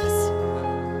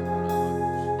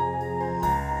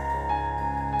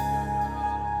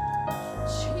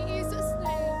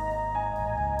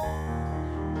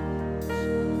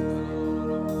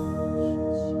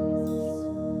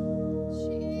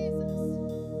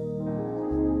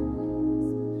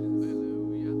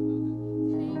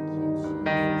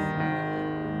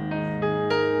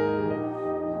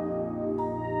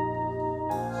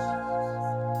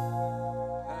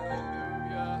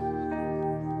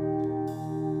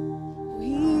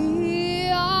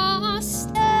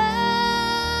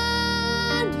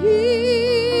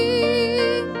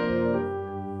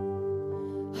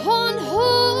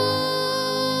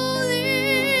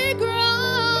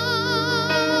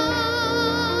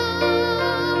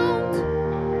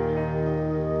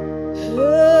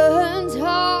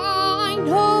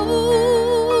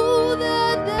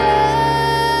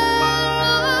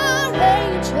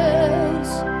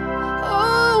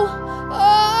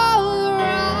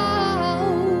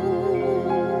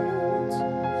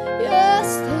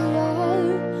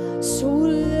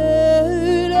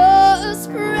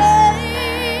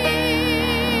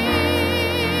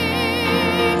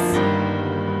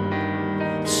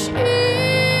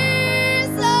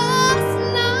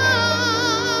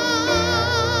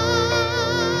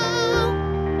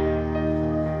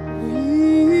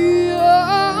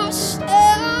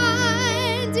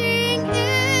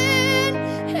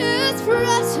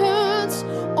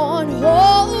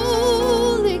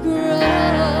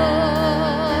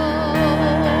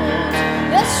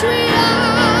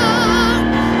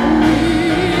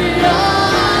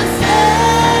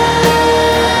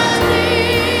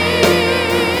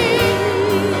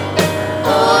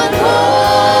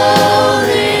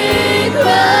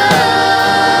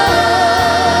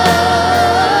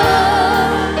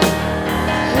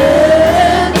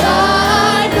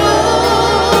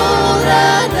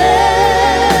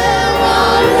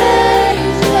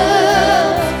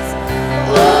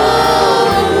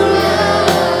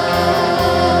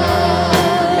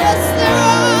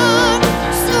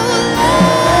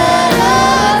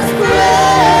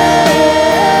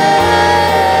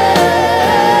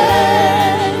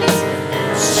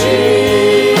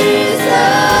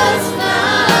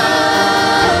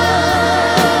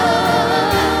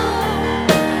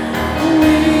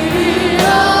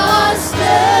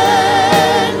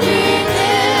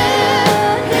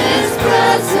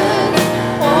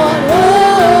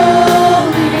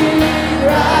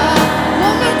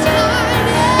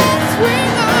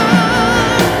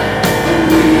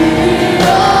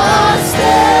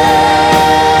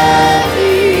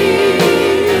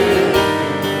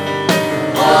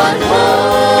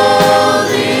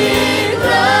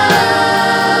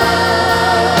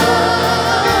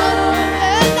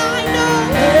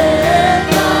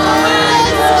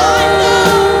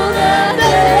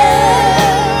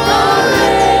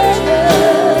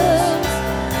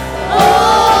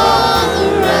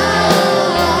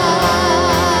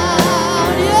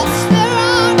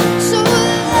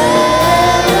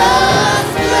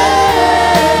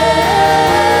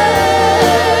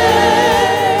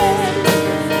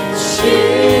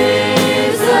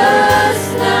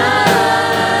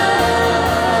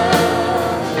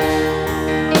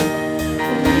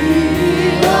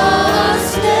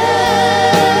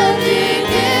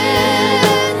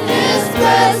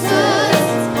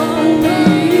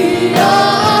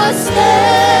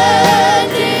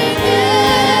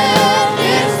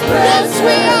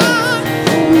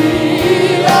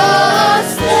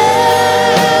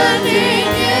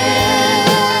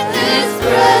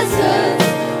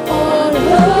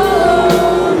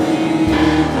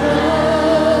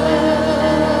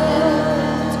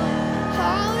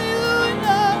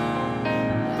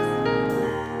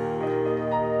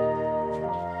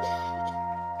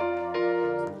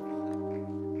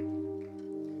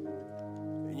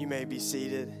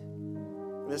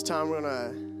This time we're going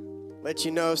to let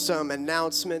you know some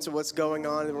announcements of what's going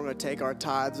on, and we're going to take our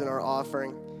tithes and our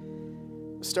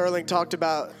offering. Sterling talked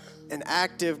about an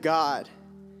active God,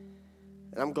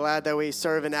 and I'm glad that we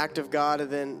serve an active God,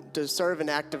 and then to serve an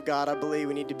active God, I believe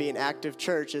we need to be an active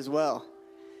church as well.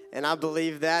 And I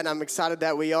believe that, and I'm excited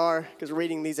that we are, because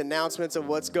reading these announcements of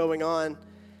what's going on,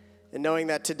 and knowing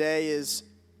that today is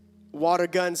Water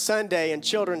Gun Sunday in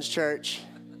Children's Church,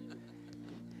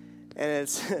 and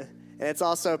it's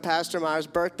also Pastor Myers'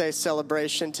 birthday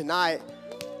celebration tonight.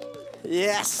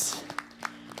 Yes.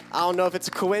 I don't know if it's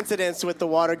a coincidence with the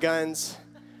water guns,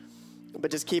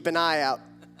 but just keep an eye out.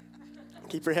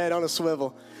 Keep your head on a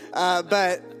swivel.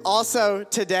 But also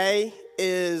today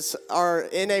is our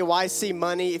NAYC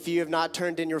money. If you have not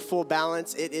turned in your full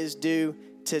balance, it is due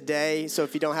today. So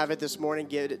if you don't have it this morning,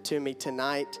 give it to me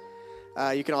tonight.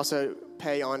 You can also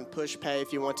pay on Push Pay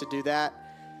if you want to do that.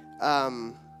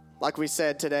 Like we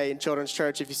said today in Children's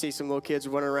Church, if you see some little kids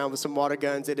running around with some water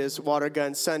guns, it is Water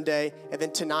Gun Sunday. And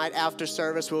then tonight after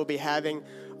service, we'll be having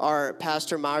our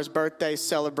Pastor Myers' birthday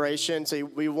celebration. So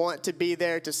we want to be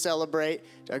there to celebrate.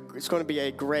 It's going to be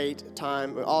a great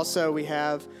time. Also, we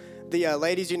have the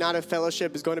Ladies United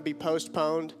Fellowship is going to be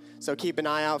postponed, so keep an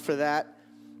eye out for that.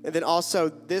 And then also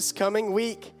this coming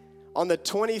week, on the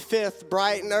 25th,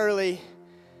 bright and early,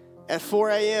 at 4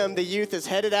 a.m., the youth is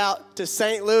headed out to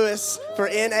St. Louis for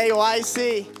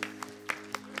NAYC.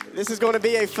 This is going to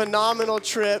be a phenomenal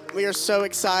trip. We are so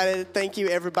excited. Thank you,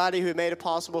 everybody, who made it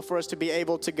possible for us to be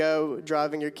able to go,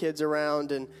 driving your kids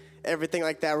around and everything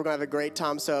like that. We're going to have a great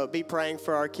time. So be praying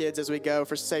for our kids as we go,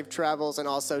 for safe travels, and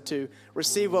also to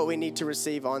receive what we need to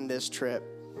receive on this trip.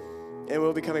 And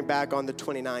we'll be coming back on the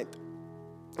 29th.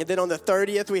 And then on the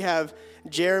 30th, we have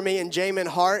Jeremy and Jamin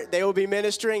Hart. They will be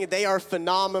ministering, and they are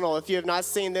phenomenal. If you have not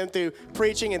seen them through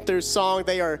preaching and through song,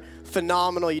 they are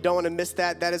phenomenal. You don't want to miss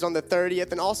that. That is on the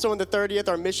 30th. And also on the 30th,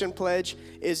 our mission pledge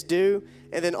is due.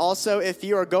 And then also, if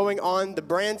you are going on the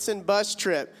Branson bus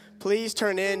trip, please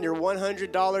turn in your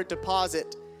 $100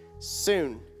 deposit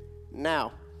soon,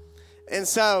 now. And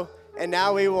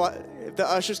now we will, if the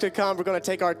ushers could come, we're going to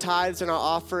take our tithes and our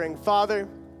offering. Father,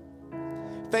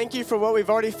 thank you for what we've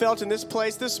already felt in this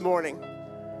place this morning.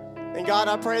 And God,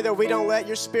 I pray that we don't let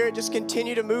your spirit just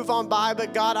continue to move on by,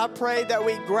 but God, I pray that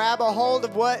we grab a hold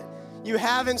of what you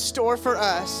have in store for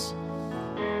us,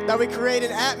 that we create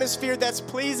an atmosphere that's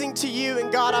pleasing to you.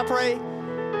 And God, I pray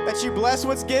that you bless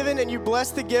what's given and you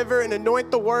bless the giver and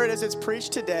anoint the word as it's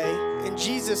preached today. In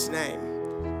Jesus' name,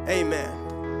 amen.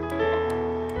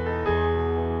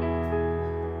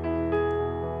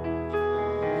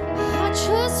 I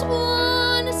just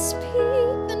want to speak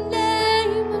the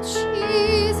name of Jesus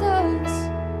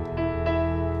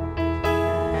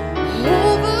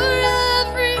over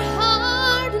every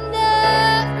heart and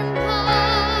every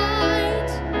mind,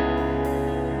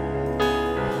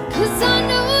 'cause I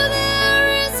know there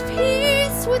is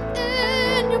peace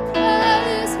within your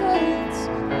presence.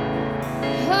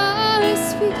 I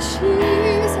speak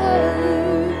Jesus.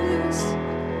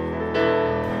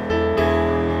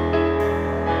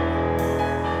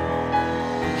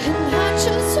 And I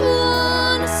just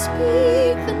want to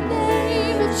speak the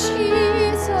name of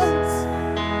Jesus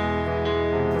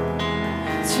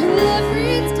till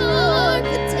every dark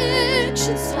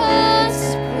addiction starts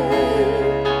to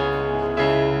break,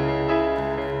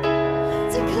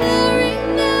 declaring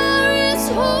there is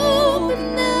hope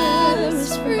and there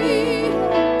is freedom.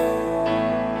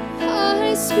 I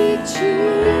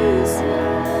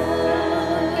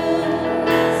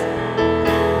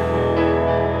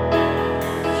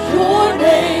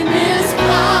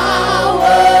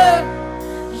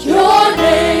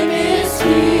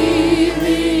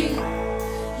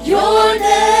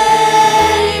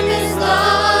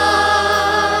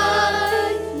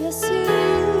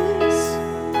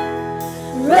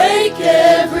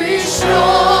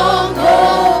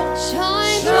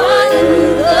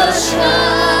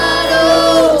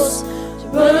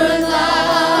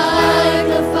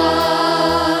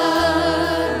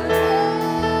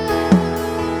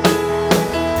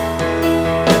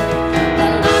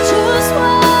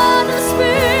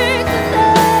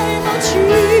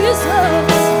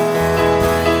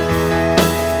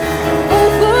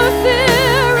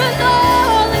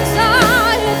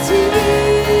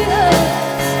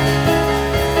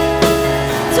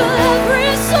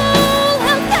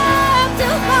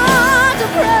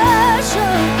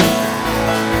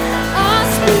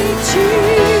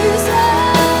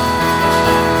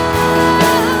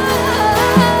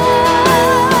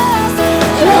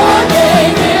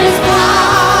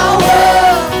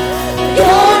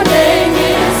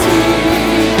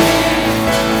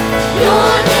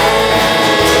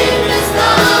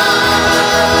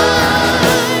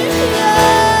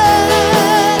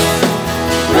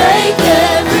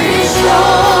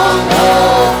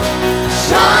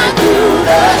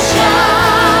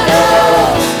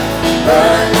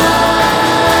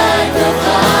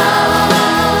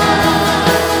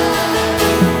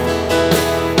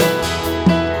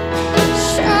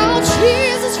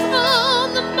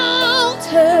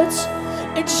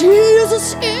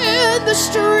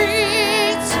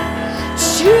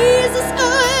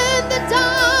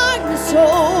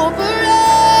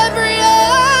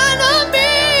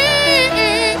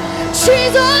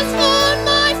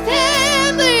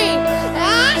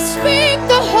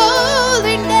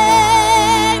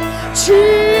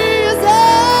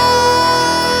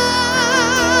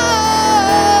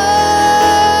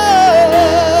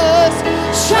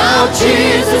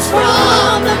Jesus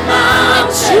from the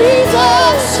mountain.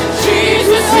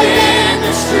 Jesus in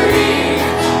the street.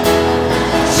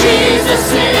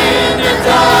 Jesus in the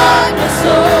darkness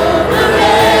over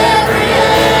every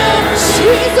enemy.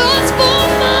 Jesus for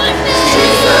my family.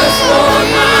 Jesus for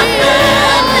my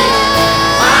family.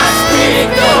 I speak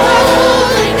the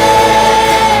holy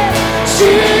name.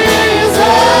 Jesus.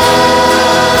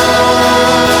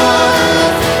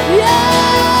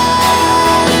 Yes.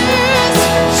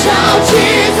 Shout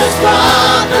Jesus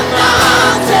from the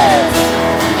mountains.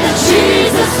 And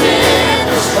Jesus in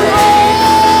the street.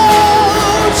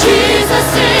 Jesus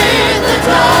in the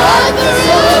darkness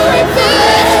over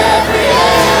every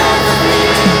enemy.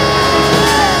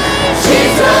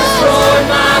 Jesus for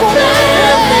my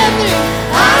family.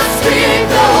 I speak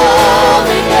the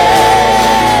holy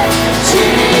name.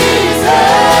 Jesus.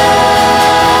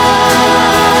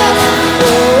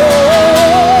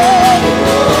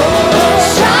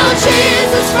 Shout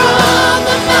Jesus from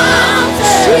the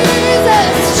mountains.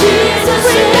 Jesus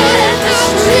in the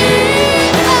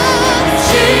street.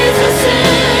 Jesus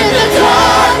in the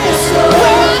darkness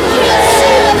over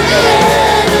every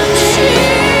enemy.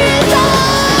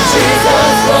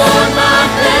 Jesus for my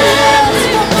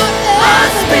family. I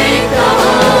speak the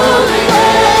holy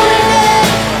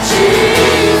name.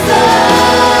 Jesus.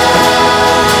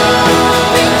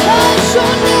 Because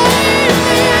your name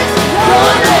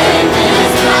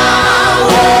is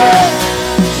power.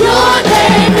 Your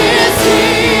name is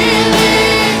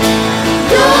healing.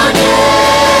 Your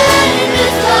name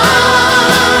is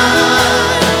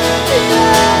life.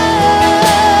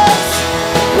 Yes.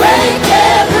 Break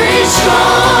every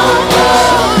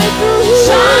stronghold.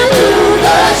 Shine through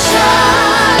the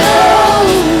shadows.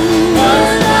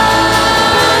 Burn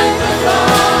like the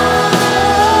dawn.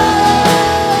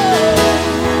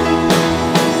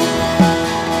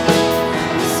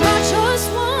 So I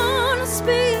just wanna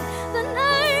speak the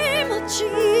name of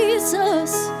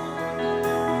Jesus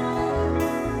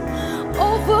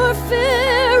over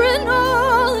fear and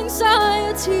all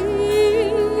anxiety.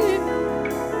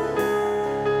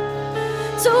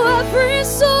 To every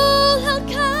soul held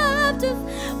captive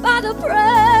by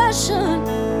depression,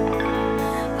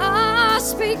 I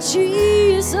speak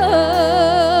Jesus.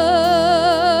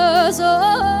 Oh.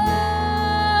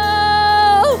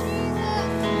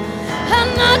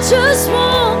 And I just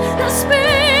want to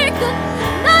speak the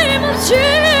name of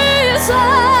Jesus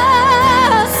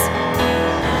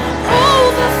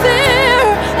over fear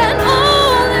and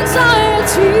all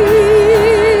anxiety.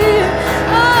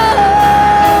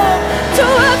 Oh, to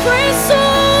every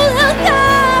soul held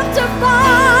captive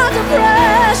by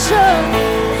depression,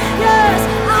 yes,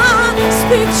 I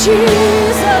speak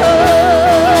Jesus.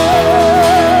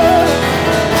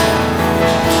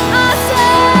 I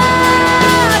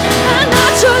said, and I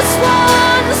just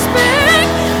want to speak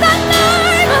the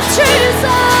name of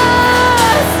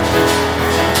Jesus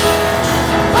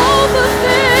over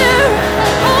fear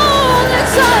and all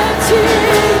anxiety.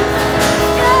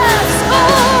 Yes,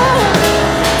 oh,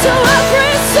 to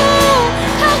every soul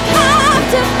held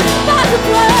captive by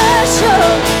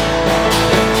depression,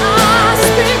 I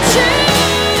speak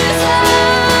Jesus.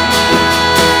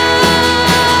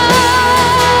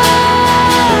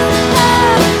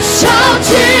 Shout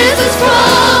Jesus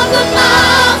from the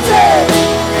mountains,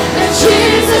 and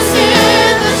Jesus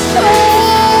in the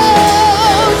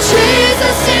storm.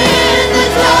 Jesus in the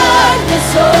darkness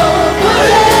over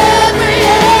every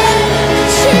enemy.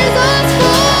 Jesus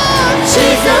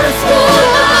for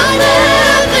my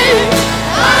family.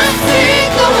 I speak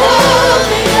the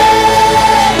holy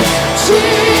name.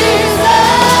 Jesus.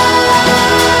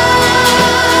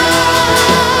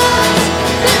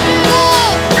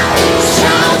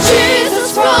 Shout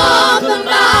Jesus from the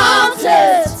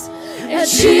mountains, and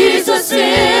Jesus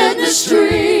in the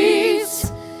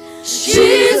streets.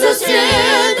 Jesus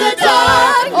in the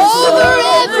dark over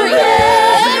every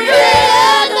enemy.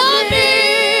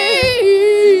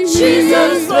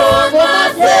 Jesus for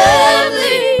my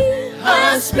family.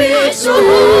 I speak the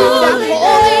holy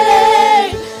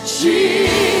name.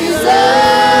 Jesus.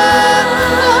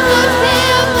 For my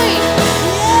family.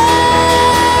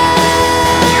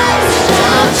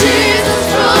 Shout Jesus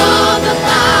from the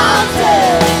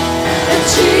mountain, and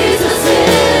Jesus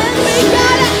in the street. We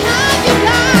gotta have you,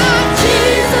 God.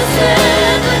 Jesus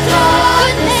in the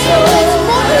darkness over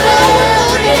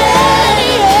every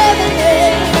enemy.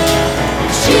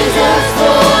 Jesus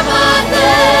for my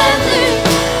family.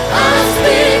 I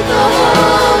speak the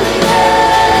holy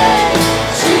name.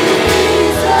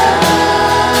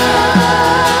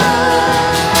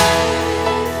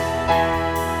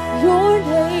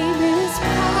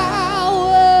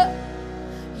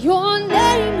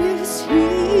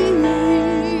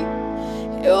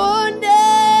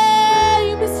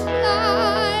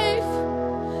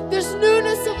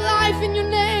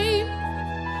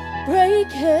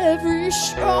 break every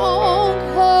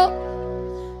stronghold.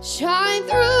 Shine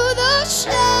through the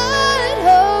shadows.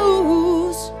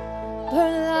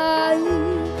 Burn like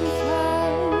a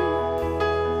fire.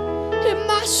 In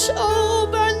my soul,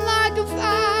 burn like a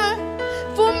fire.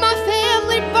 For my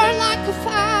family, burn like a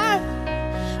fire.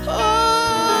 Oh,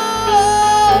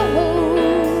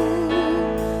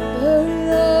 burn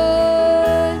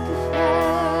like a fire.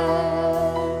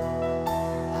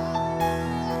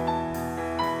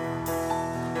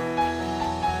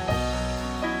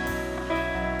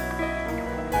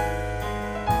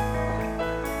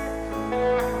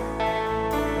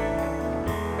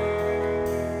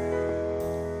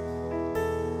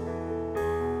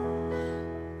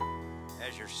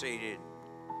 As you're seated,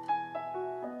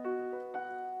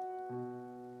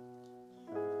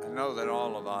 I know that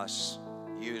all of us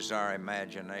use our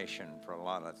imagination for a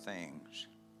lot of things.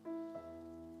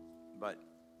 But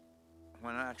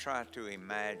when I try to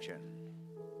imagine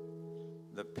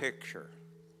the picture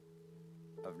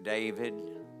of David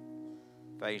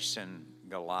facing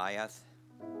Goliath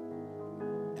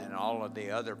and all of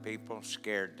the other people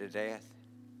scared to death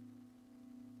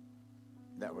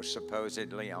that was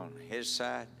supposedly on his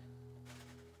side,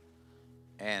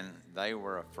 and they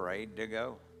were afraid to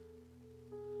go.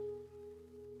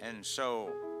 And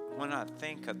so when I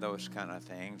think of those kind of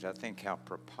things, I think how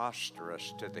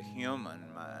preposterous to the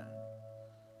human mind,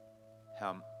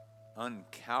 how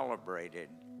uncalibrated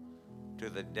to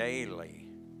the daily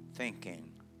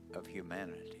thinking of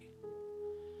humanity.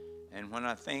 And when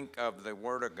I think of the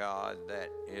Word of God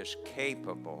that is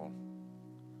capable,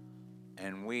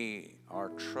 and we are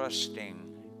trusting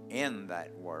in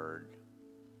that Word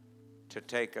to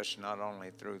take us not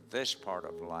only through this part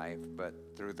of life, but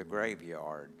through the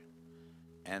graveyard,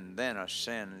 and then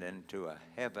ascend into a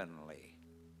heavenly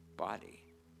body.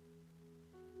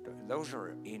 Those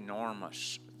are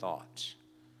enormous thoughts.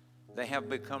 They have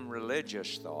become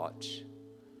religious thoughts.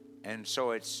 And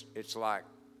so it's like,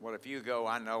 well, if you go,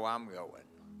 I know I'm going.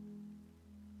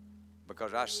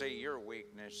 Because I see your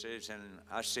weaknesses and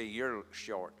I see your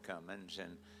shortcomings.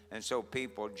 And so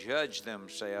people judge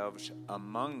themselves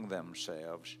among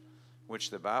themselves,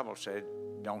 which the Bible said,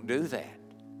 don't do that.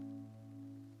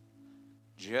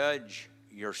 Judge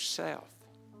yourself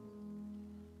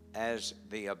as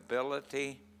the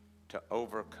ability to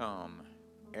overcome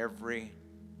every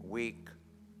weak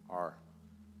or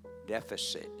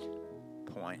deficit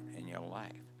point in your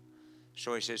life.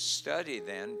 So he says, study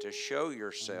then to show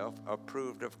yourself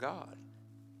approved of God.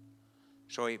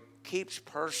 So he keeps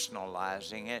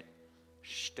personalizing it.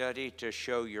 Study to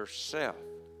show yourself.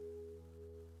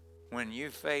 When you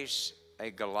face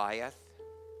a Goliath,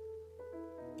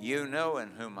 you know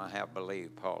in whom I have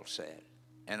believed, Paul said.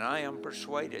 And I am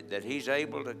persuaded that he's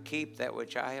able to keep that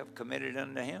which I have committed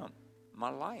unto him, my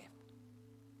life.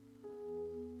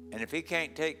 And if he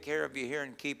can't take care of you here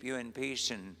and keep you in peace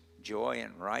and joy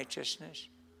and righteousness,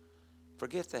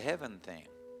 forget the heaven thing.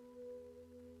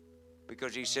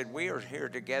 Because he said we are here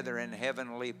together in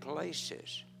heavenly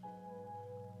places.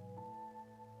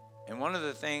 And one of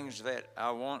the things that I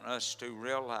want us to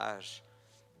realize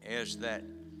is that,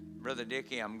 Brother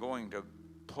Dickie, I'm going to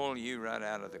pull you right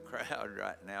out of the crowd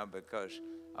right now because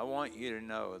I want you to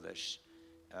know this.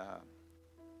 I'm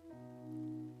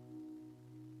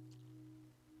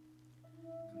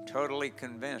totally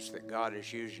convinced that God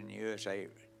is using you as a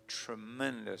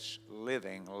tremendous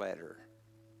living letter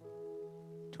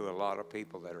to a lot of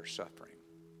people that are suffering.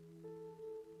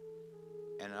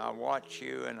 And I watch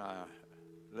you and I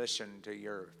listen to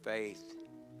your faith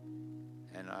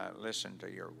and I listen to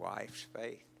your wife's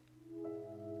faith.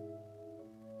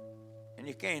 And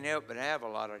you can't help but have a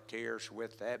lot of tears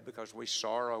with that because we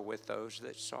sorrow with those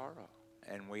that sorrow.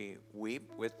 And we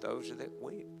weep with those that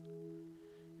weep.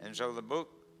 And so the book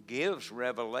gives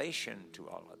revelation to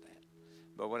all of that.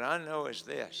 But what I know is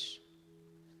this,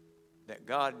 that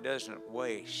God doesn't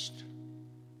waste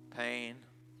pain,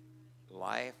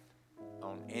 life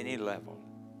on any level.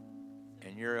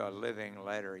 And you're a living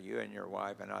letter, you and your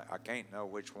wife, and I can't know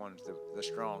which one's the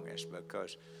strongest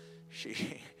because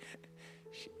she's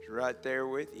right there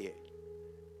with you.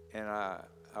 And I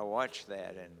watch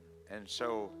that. And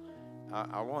so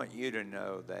I want you to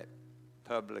know that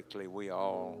publicly we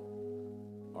all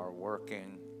are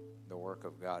working the work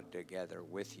of God together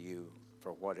with you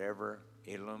for whatever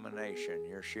illumination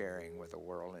you're sharing with the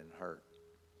world in hurt.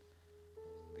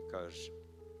 Because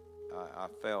I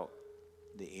felt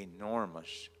the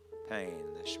enormous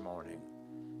pain this morning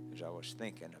as I was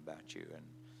thinking about you.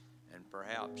 And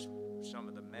perhaps some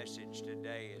of the message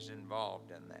today is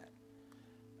involved in that.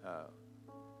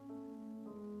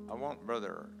 I want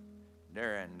Brother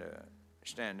Darren to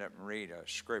stand up and read a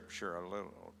scripture a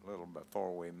little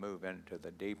before we move into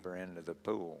the deeper end of the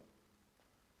pool.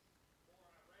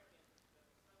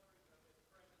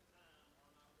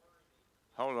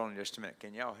 Hold on just a minute.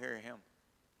 Can y'all hear him?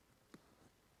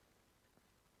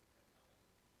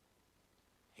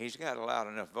 He's got a loud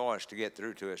enough voice to get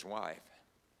through to his wife.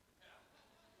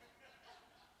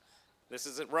 This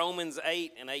is at Romans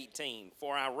 8:18.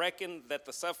 For I reckon that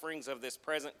the sufferings of this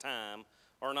present time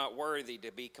are not worthy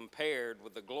to be compared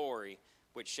with the glory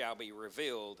which shall be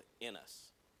revealed in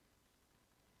us.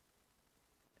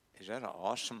 Is that an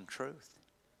awesome truth?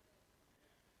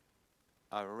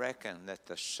 I reckon that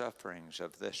the sufferings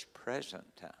of this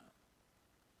present time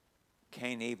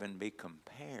can't even be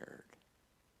compared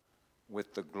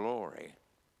with the glory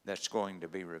that's going to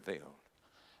be revealed.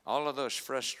 All of those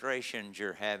frustrations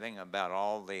you're having about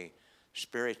all the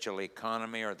spiritual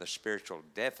economy or the spiritual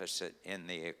deficit in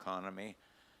the economy,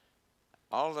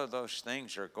 all of those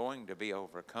things are going to be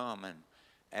overcome. And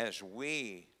as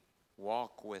we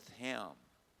walk with Him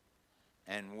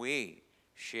and we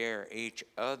share each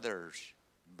other's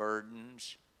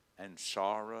burdens and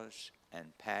sorrows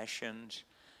and passions,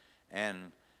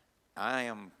 and I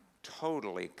am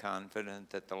totally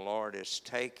confident that the Lord is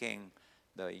taking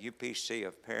the UPC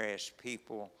of Paris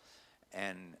people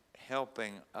and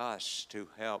helping us to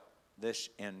help this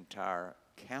entire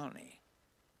county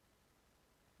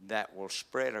that will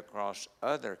spread across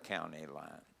other county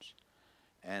lines.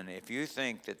 And if you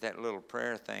think that that little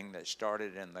prayer thing that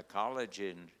started in the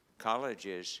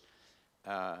colleges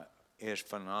is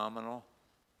phenomenal,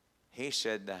 he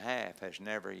said the half has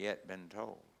never yet been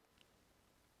told.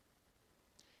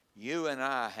 You and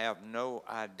I have no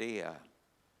idea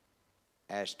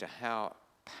as to how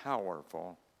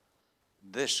powerful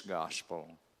this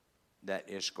gospel that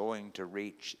is going to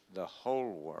reach the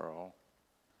whole world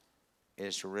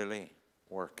is really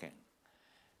working.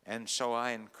 And so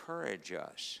I encourage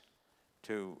us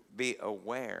to be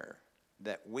aware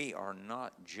that we are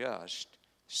not just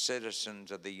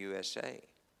citizens of the USA,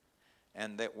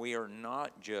 and that we are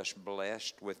not just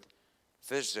blessed with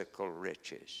physical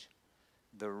riches.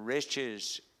 The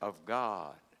riches of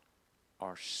God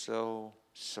are so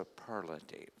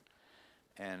superlative.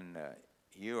 And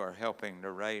you are helping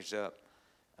to raise up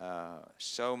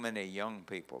so many young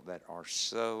people that are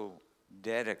so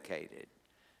dedicated,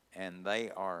 and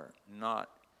they are not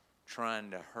trying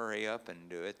to hurry up and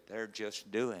do it. They're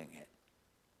just doing it.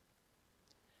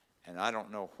 And I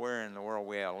don't know where in the world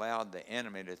we allowed the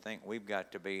enemy to think we've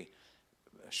got to be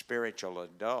spiritual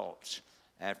adults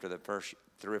after the first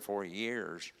 3 or 4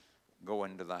 years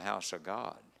going to the house of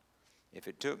God. If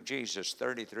it took Jesus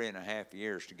 33 and a half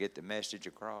years to get the message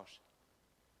across,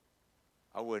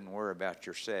 I wouldn't worry about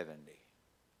your 70.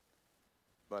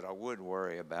 But I would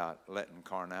worry about letting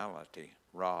carnality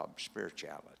rob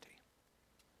spirituality.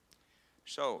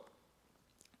 So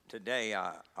today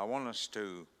I want us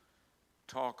to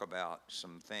talk about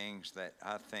some things that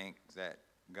I think that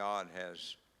God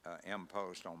has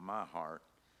imposed on my heart.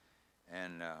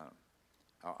 And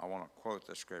I want to quote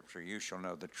the scripture, you shall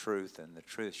know the truth, and the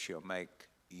truth shall make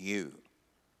you.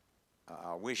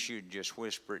 I wish you'd just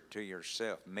whisper it to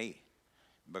yourself, me,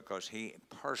 because he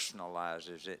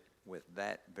personalizes it with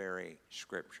that very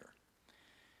scripture.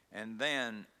 And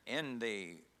then in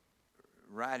the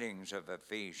writings of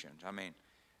Ephesians,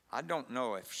 I don't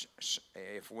know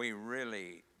if we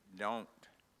really don't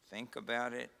think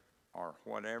about it or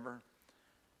whatever,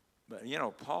 but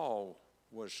Paul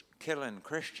was killing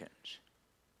Christians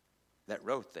that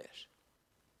wrote this.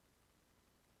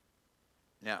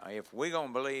 Now, if we're going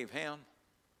to believe him,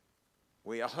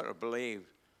 we ought to believe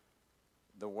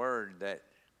the word that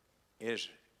is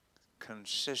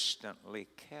consistently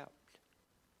kept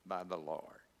by the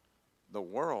Lord. The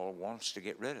world wants to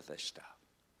get rid of this stuff.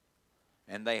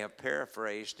 And they have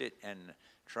paraphrased it and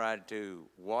tried to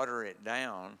water it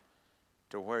down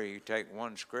to where you take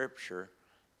one scripture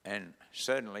and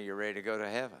suddenly you're ready to go to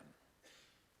heaven.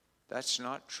 That's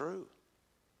not true.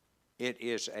 It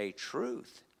is a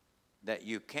truth that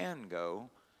you can go,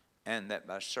 and that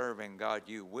by serving God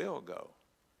you will go.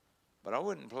 But I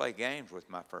wouldn't play games with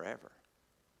my forever.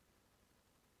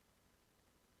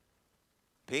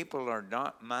 People are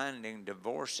not minding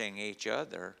divorcing each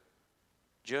other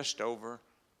just over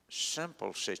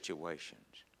simple situations.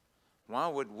 Why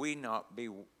would we not be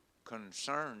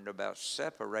concerned about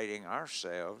separating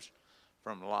ourselves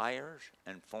from liars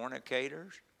and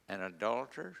fornicators and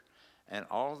adulterers and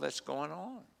all that's going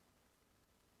on?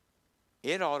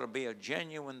 It ought to be a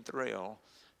genuine thrill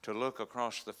to look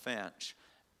across the fence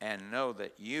and know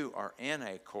that you are in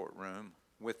a courtroom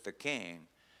with the king,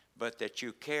 but that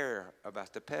you care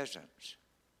about the peasants.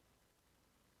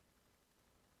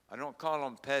 I don't call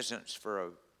them peasants for a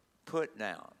put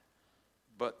down,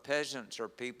 but peasants are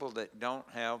people that don't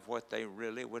have what they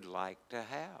really would like to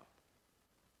have.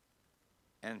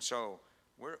 And so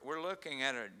we're looking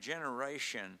at a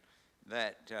generation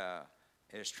that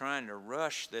is trying to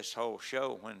rush this whole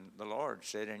show when the Lord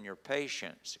said, in your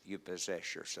patience you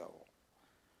possess your soul.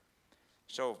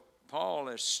 So Paul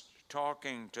is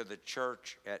talking to the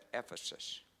church at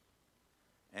Ephesus,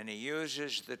 and he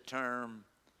uses the term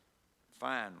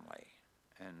finally.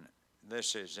 And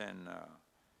this is in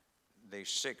the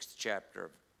 6th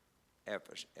chapter of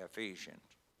Ephesians,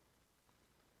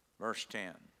 verse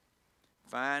 10.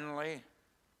 Finally,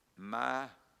 my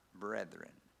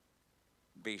brethren,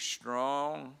 be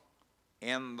strong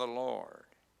in the Lord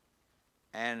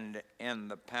and in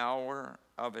the power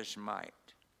of his might.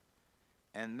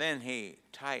 And then he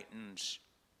tightens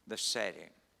the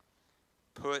setting.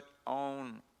 Put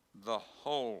on the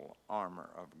whole armor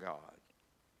of God,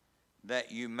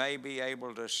 that you may be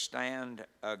able to stand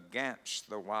against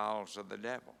the wiles of the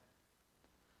devil.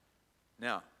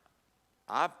 Now,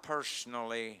 I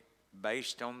personally,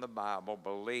 based on the Bible,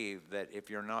 believe that if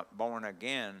you're not born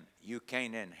again, you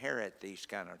can't inherit these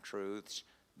kind of truths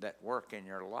that work in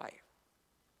your life.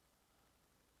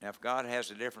 Now, if God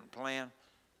has a different plan,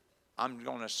 I'm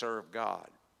going to serve God,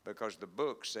 because the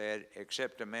book said,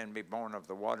 except a man be born of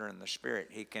the water and the Spirit,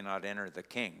 he cannot enter the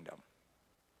kingdom.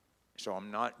 So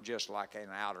I'm not just like in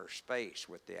outer space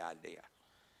with the idea.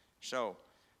 So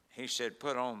he said,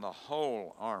 put on the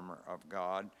whole armor of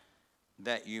God,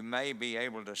 that you may be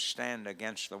able to stand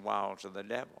against the wiles of the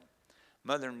devil.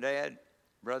 Mother and dad,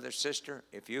 brother, sister,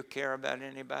 if you care about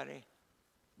anybody,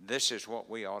 this is what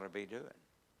we ought to be doing.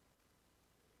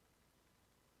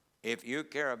 If you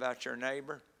care about your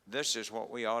neighbor, this is what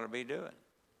we ought to be doing.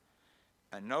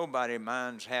 And nobody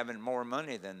minds having more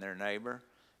money than their neighbor.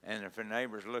 And if a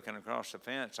neighbor's looking across the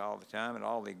fence all the time at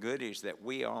all the goodies that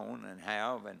we own and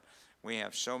have, and we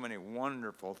have so many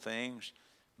wonderful things,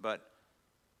 but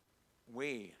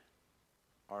we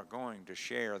are going to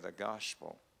share the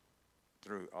gospel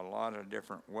through a lot of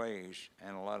different ways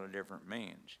and a lot of different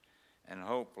means. And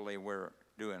hopefully we're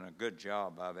doing a good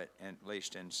job of it, at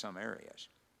least in some areas.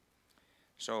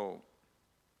 So,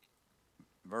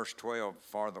 verse 12,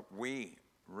 for we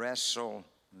wrestle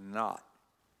not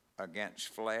against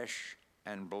flesh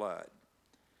and blood,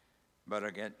 but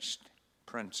against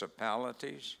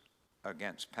principalities,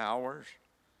 against powers,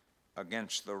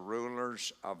 against the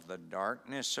rulers of the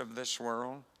darkness of this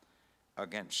world,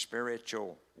 against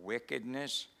spiritual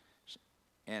wickedness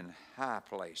in high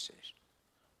places.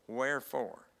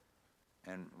 Wherefore,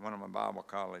 and one of my Bible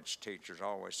college teachers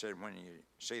always said, when you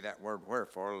see that word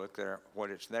wherefore, look there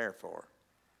what it's there for.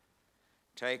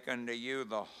 Take unto you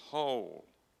the whole,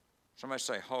 somebody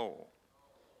say whole,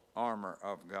 armor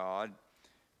of God,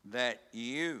 that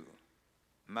you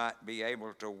might be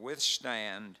able to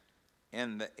withstand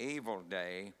in the evil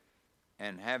day,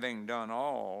 and having done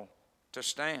all, to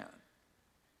stand.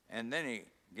 And then he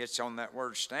gets on that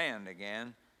word stand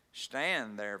again.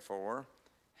 Stand therefore,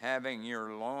 having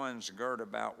your loins girt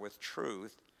about with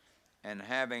truth, and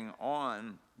having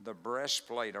on the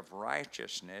breastplate of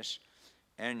righteousness,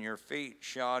 and your feet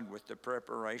shod with the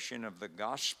preparation of the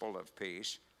gospel of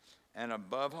peace, and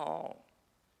above all,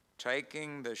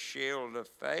 taking the shield of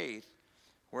faith,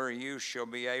 where you shall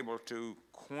be able to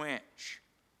quench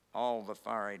all the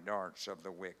fiery darts of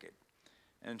the wicked.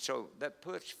 And so that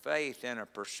puts faith in a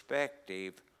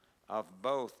perspective of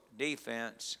both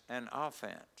defense and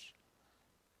offense.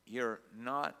 You're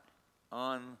not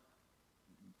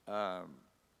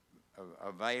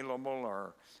available,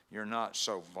 or you're not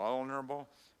so vulnerable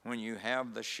when you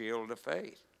have the shield of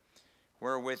faith,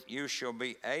 wherewith you shall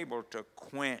be able to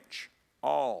quench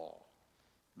all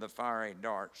the fiery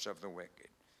darts of the wicked.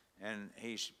 And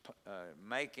he's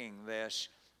making this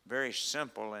very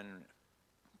simple in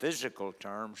physical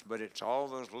terms, but it's all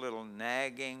those little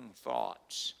nagging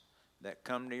thoughts that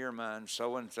come to your mind.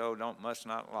 So-and-so must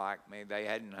not like me. They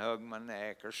hadn't hugged my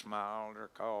neck or smiled or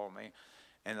called me.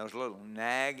 And those little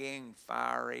nagging,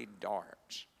 fiery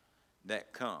darts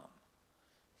that come.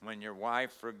 When your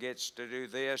wife forgets to do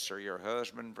this or your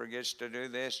husband forgets to do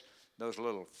this, those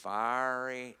little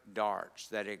fiery darts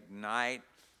that ignite.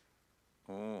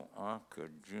 Oh, I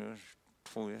could just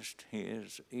twist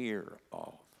his ear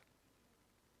off.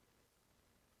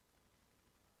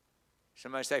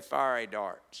 Somebody say fiery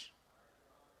darts.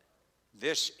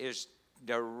 This is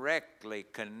directly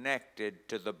connected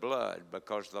to the blood,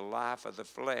 because the life of the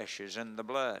flesh is in the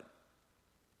blood.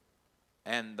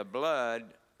 And the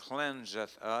blood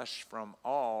cleanseth us from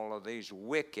all of these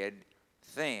wicked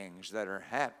things that are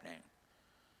happening.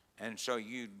 And so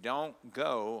you don't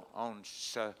go on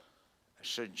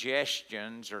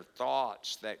suggestions or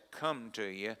thoughts that come to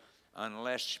you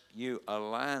unless you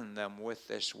align them with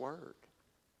this word.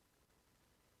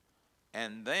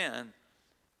 And then,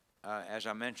 as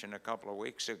I mentioned a couple of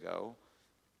weeks ago,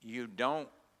 you don't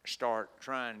start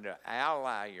trying to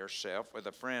ally yourself with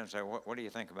a friend and say, what do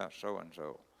you think about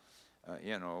so-and-so?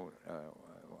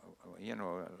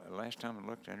 Last time I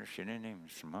looked at her, she didn't even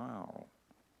smile.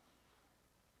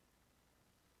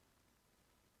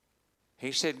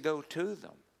 He said, go to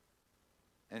them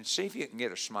and see if you can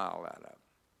get a smile out of them.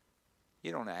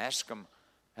 You don't ask them,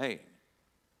 hey,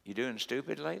 you doing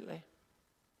stupid lately?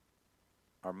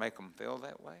 Or make them feel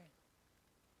that way.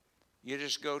 You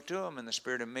just go to them in the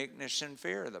spirit of meekness and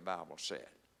fear, the Bible said.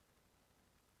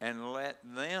 And let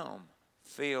them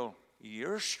feel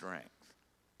your strength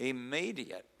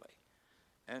immediately.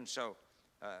 And so,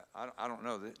 I don't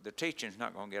know, the teaching's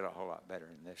not going to get a whole lot better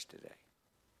than this today.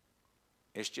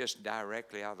 It's just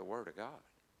directly out of the Word of God.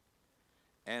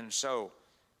 And so,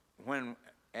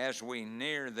 as we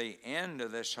near the end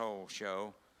of this whole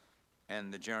show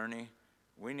and the journey,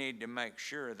 we need to make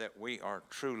sure that we are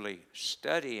truly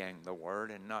studying the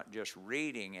Word and not just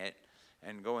reading it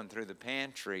and going through the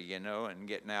pantry, and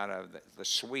getting out of the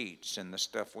sweets and the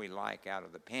stuff we like out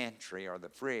of the pantry or the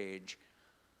fridge.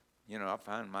 I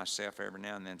find myself every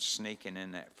now and then sneaking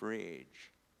in that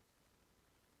fridge.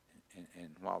 And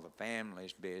while the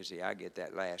family's busy, I get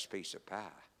that last piece of pie.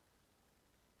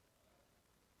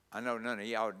 I know none of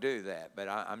y'all do that, but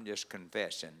I'm just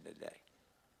confessing today.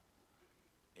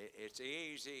 It's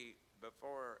easy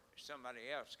before somebody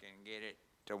else can get it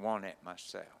to want it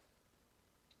myself.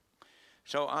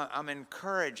 So I'm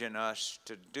encouraging us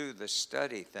to do the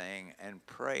study thing and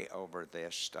pray over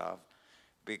this stuff,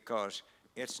 because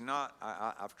it's not,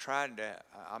 I've tried to,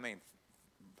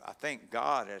 I think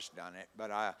God has done it,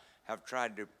 but I have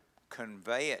tried to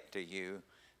convey it to you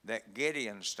that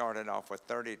Gideon started off with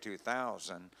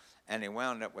 32,000 and he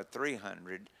wound up with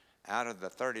 300 out of the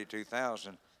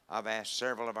 32,000. I've asked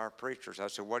several of our preachers, I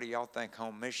said, what do y'all think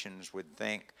home missions would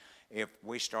think if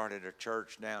we started a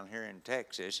church down here in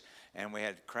Texas and we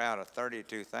had a crowd of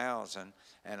 32,000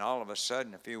 and all of a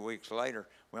sudden a few weeks later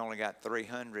we only got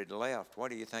 300 left?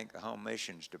 What do you think the home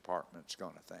missions department's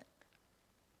going to think?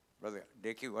 Brother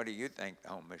Dickie, what do you think the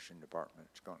home mission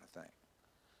department's going to think?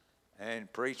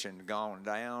 And preaching gone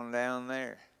down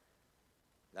there.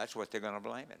 That's what they're going to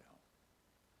blame it on.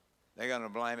 They're going to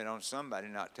blame it on somebody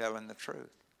not telling the truth.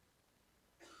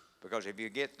 Because if you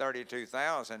get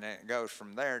 32,000 and it goes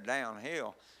from there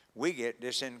downhill, we get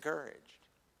disencouraged.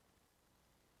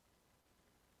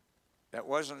 That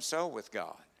wasn't so with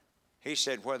God. He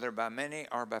said, whether by many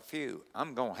or by few,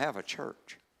 I'm going to have a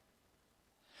church.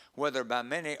 Whether by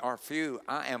many or few,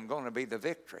 I am going to be the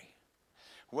victory.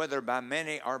 Whether by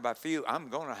many or by few, I'm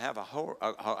going to have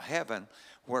a heaven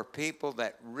where people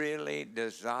that really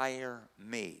desire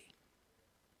me,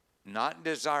 not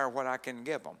desire what I can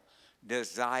give them,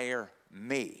 desire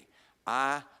me.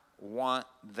 I want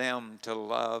them to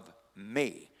love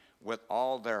me with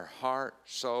all their heart,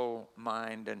 soul,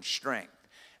 mind, and strength.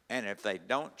 And if they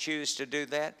don't choose to do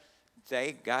that,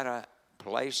 they got a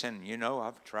place, and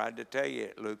I've tried to tell you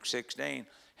at Luke 16,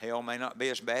 hell may not be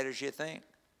as bad as you think.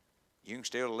 You can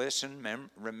still listen,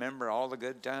 remember all the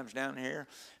good times down here,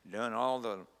 doing all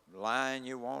the lying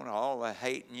you want, all the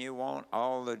hating you want,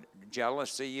 all the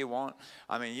jealousy you want.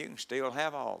 You can still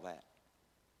have all that.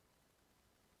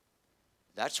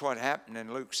 That's what happened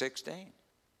in Luke 16.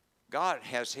 God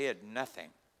has hid nothing.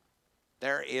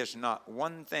 There is not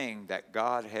one thing that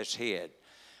God has hid.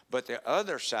 But the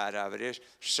other side of it is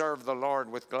serve the Lord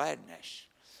with gladness.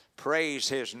 Praise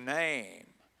His name.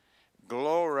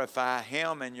 Glorify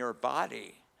Him in your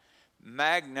body.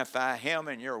 Magnify Him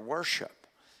in your worship.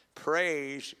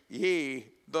 Praise ye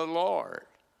the Lord.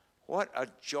 What a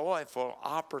joyful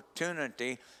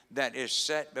opportunity that is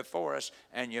set before us,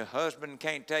 and your husband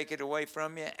can't take it away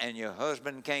from you, and your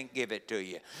husband can't give it to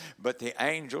you. But the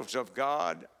angels of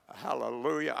God,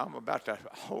 hallelujah, I'm about to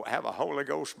have a Holy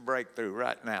Ghost breakthrough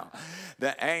right now.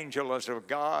 The angels of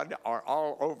God are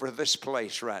all over this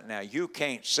place right now. You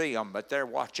can't see them, but they're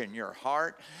watching your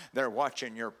heart. They're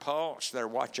watching your pulse. They're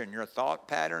watching your thought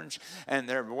patterns, and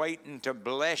they're waiting to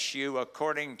bless you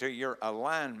according to your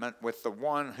alignment with the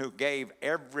one who gave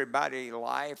everybody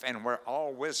life, and where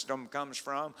all wisdom comes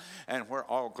from and where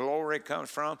all glory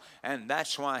comes from. And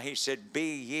that's why He said,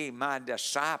 be ye my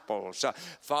disciples.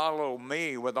 Follow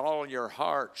me with all your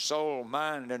heart, soul,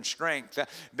 mind, and strength,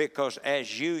 because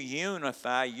as you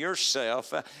unify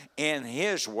yourself in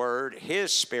His Word,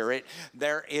 His Spirit,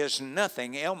 there is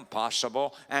nothing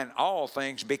impossible, and all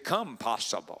things become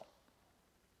possible.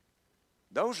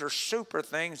 Those are super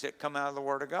things that come out of the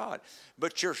Word of God.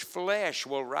 But your flesh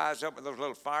will rise up with those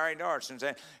little fiery darts and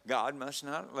say, God must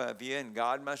not love you and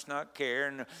God must not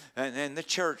care. And the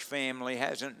church family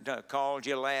hasn't called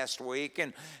you last week.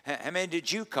 And how many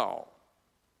did you call?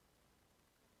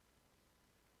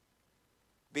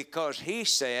 Because he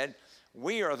said,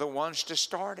 we are the ones to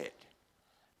start it.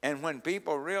 And when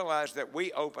people realize that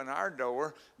we open our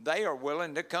door, they are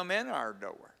willing to come in our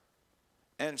door.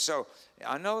 And so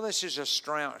I know this is a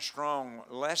strong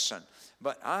lesson,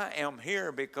 but I am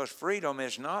here because freedom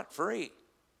is not free.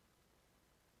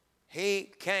 He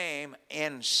came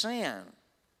in sin.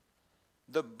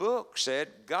 The book said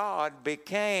God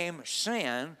became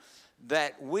sin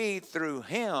that we through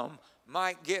him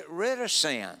might get rid of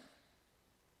sin.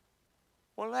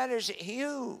 Well, that is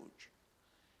huge.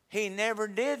 He never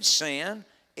did sin,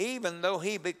 even though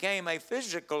he became a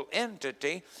physical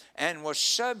entity and was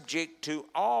subject to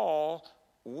all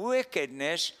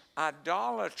wickedness,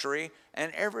 idolatry,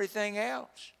 and everything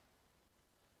else.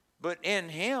 But in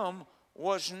him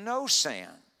was no sin.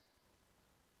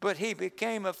 But he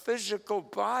became a physical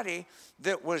body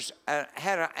that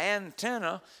had an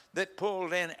antenna that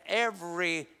pulled in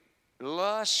every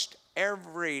lust,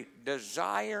 every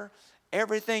desire,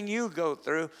 everything you go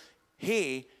through.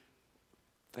 He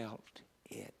felt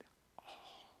it all.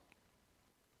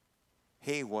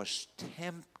 He was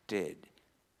tempted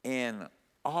in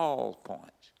all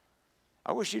points.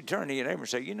 I wish you'd turn to your neighbor and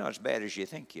say, you're not as bad as you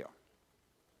think you are.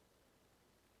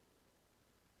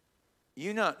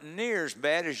 You're not near as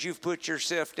bad as you've put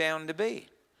yourself down to be.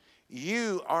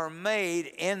 You are made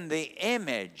in the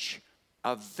image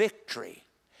of victory.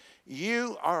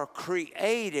 You are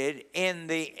created in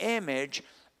the image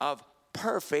of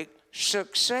perfect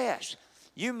success.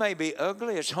 You may be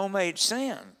ugly as homemade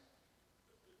sin.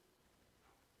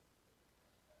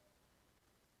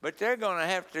 But they're going to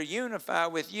have to unify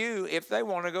with you if they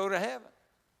want to go to heaven.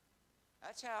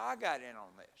 That's how I got in on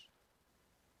this.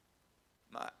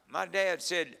 My dad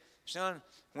said, son,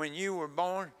 when you were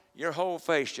born, your whole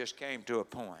face just came to a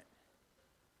point.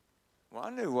 Well, I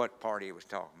knew what part he was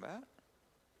talking about.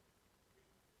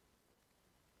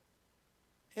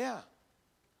 Yeah.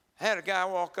 I had a guy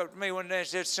walk up to me one day and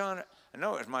said, son,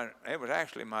 it was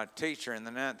actually my teacher in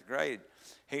the 9th grade.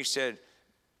 He said,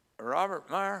 Robert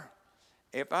Meyer,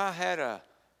 if I had a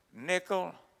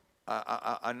nickel,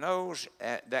 a nose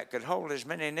that could hold as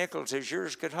many nickels as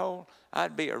yours could hold,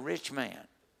 I'd be a rich man.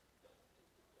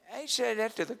 He said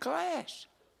that to the class.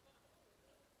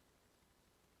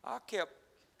 I kept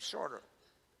sort of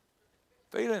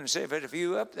feeling as if it was a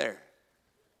few up there.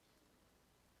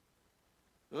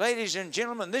 Ladies and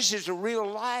gentlemen, this is a real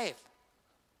life.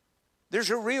 There's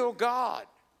a real God.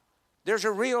 There's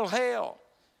a real hell.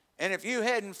 And if you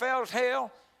hadn't felt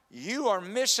hell, you are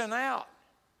missing out.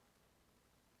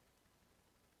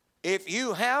 If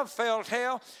you have felt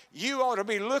hell, you ought to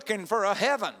be looking for a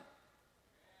heaven.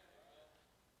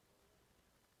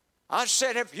 I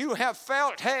said, if you have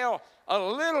felt hell a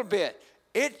little bit,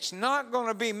 it's not going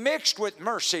to be mixed with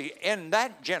mercy in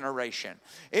that generation.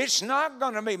 It's not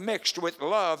going to be mixed with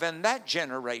love in that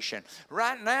generation.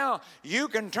 Right now, you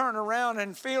can turn around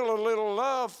and feel a little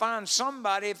love, find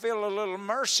somebody, feel a little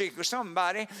mercy,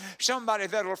 somebody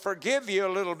that'll forgive you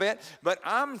a little bit. But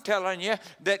I'm telling you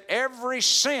that every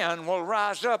sin will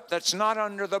rise up that's not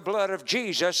under the blood of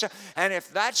Jesus. And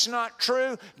if that's not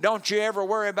true, don't you ever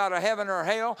worry about a heaven or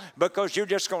hell, because you're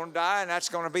just going to die and that's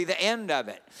going to be the end of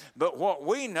it. But what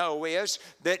we know is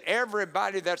that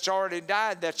everybody that's already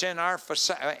died that's in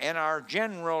our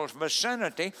general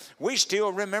vicinity, we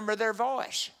still remember their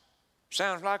voice.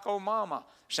 Sounds like old mama.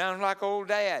 Sounds like old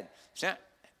dad.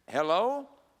 Hello?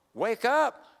 Wake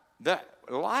up. The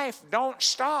life don't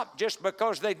stop just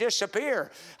because they disappear.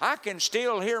 I can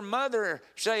still hear mother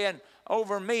saying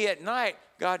over me at night,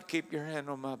 God, keep your hand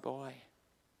on my boy.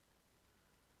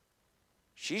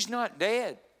 She's not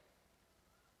dead.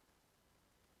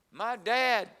 My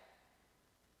dad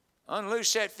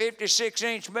unloosed that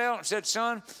 56-inch belt and said,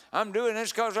 son, I'm doing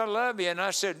this because I love you. And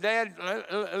I said, Dad,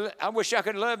 I wish I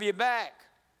could love you back.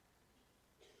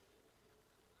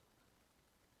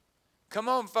 Come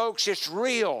on, folks, it's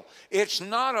real. It's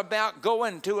not about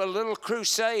going to a little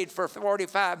crusade for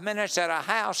 45 minutes at a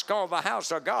house called the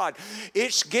House of God.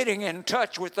 It's getting in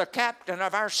touch with the captain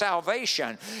of our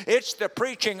salvation. It's the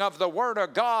preaching of the Word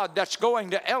of God that's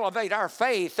going to elevate our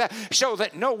faith so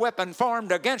that no weapon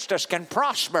formed against us can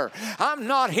prosper. I'm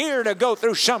not here to go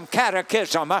through some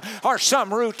catechism or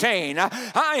some routine.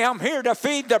 I am here to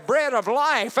feed the bread of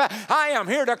life. I am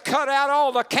here to cut out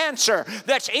all the cancer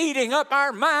that's eating up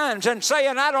our minds and and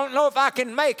saying, I don't know if I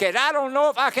can make it. I don't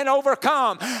know if I can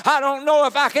overcome. I don't know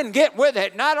if I can get with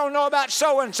it. And I don't know about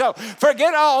so-and-so.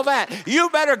 Forget all that.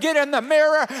 You better get in the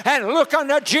mirror and look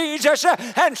unto Jesus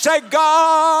and say,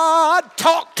 God,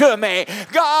 talk to me.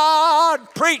 God,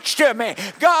 preach to me.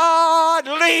 God,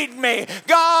 lead me.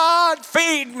 God,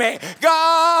 feed me.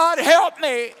 God, help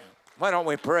me. Why don't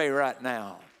we pray right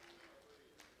now?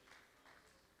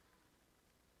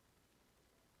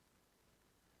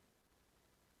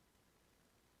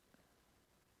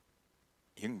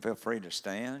 You can feel free to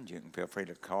stand. You can feel free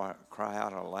to cry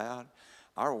out aloud.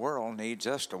 Our world needs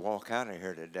us to walk out of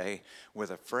here today with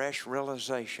a fresh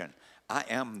realization. I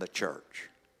am the church.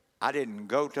 I didn't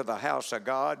go to the house of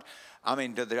God.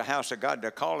 To the house of God to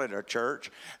call it a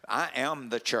church. I am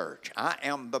the church. I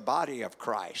am the body of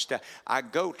Christ. I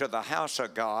go to the house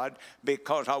of God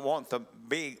because I want to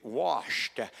be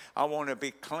washed. I want to be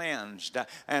cleansed.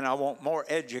 And I want more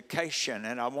education.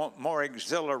 And I want more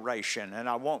exhilaration. And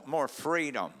I want more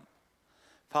freedom.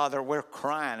 Father, we're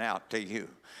crying out to you.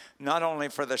 Not only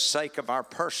for the sake of our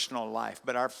personal life,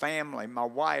 but our family, my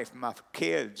wife, my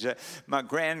kids, my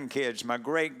grandkids, my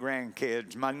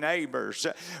great-grandkids, my neighbors.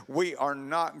 We are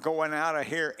not going out of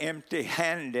here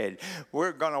empty-handed.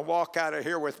 We're going to walk out of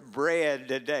here with bread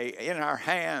today in our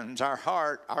hands, our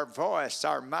heart, our voice,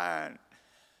 our mind.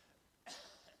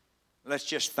 Let's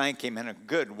just thank him in a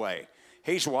good way.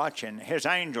 He's watching. His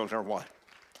angels are watching.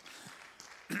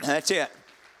 That's it.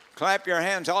 Clap your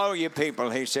hands, all you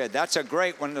people, he said. That's a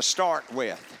great one to start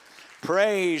with.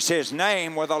 Praise his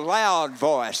name with a loud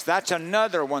voice. That's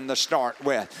another one to start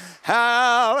with.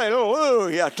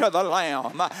 Hallelujah to the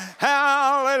Lamb.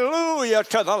 Hallelujah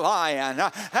to the Lion.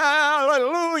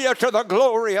 Hallelujah to the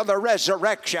glory of the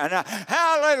resurrection.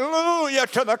 Hallelujah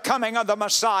to the coming of the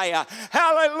Messiah.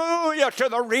 Hallelujah to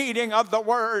the reading of the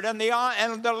Word and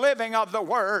the living of the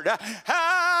Word.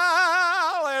 Hallelujah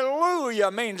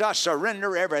means I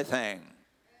surrender everything.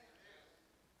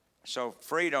 So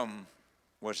freedom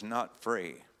was not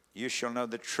free. You shall know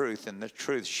the truth, and the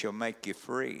truth shall make you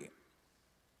free.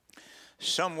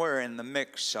 Somewhere in the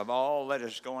mix of all that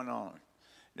is going on,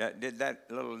 did that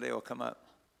little deal come up?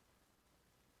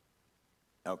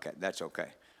 Okay, that's okay.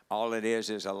 All it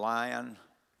is a lion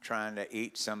trying to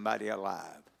eat somebody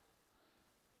alive.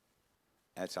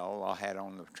 That's all I had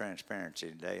on the transparency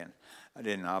today, and I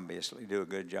didn't obviously do a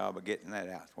good job of getting that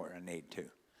out where I need to.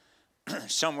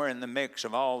 Somewhere in the mix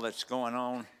of all that's going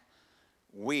on,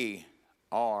 we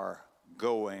are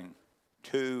going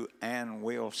to and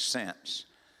will sense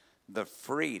the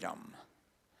freedom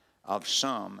of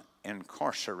some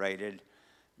incarcerated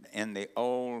in the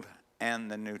Old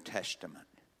and the New Testament.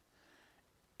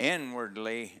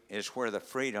 Inwardly is where the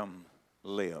freedom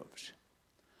lives.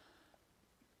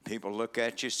 People look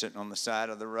at you sitting on the side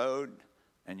of the road,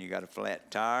 and you got a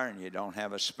flat tire, and you don't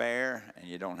have a spare, and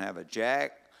you don't have a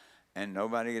jack, and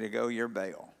nobody to go your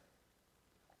bail.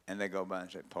 And they go by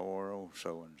and say, poor old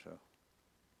so-and-so.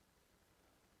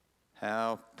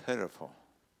 How pitiful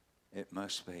it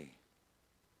must be.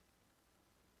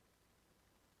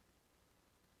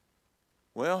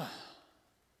 Well,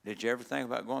 did you ever think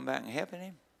about going back and helping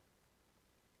him?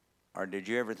 Or did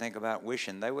you ever think about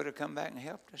wishing they would have come back and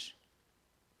helped us?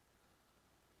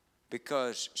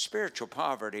 Because spiritual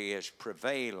poverty is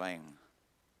prevailing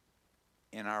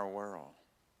in our world.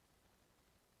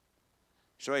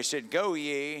 So he said, go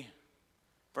ye.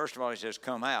 First of all, he says,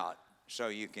 come out so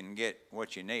you can get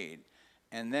what you need.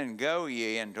 And then go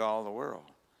ye into all the world,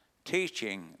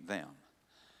 teaching them.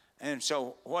 And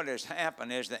so what has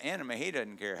happened is the enemy, he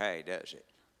doesn't care how he does it.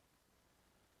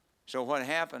 So what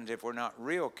happens if we're not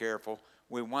real careful,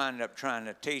 we wind up trying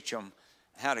to teach them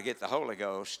how to get the Holy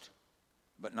Ghost,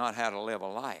 but not how to live a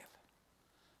life.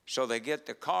 So they get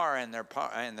the car in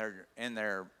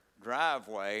their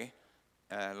driveway.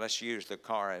 Let's use the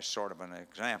car as sort of an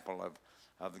example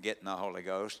of getting the Holy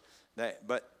Ghost.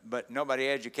 But nobody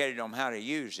educated them how to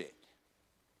use it.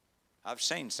 I've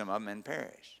seen some of them in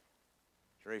Paris.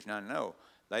 That's the reason I know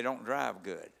they don't drive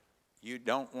good. You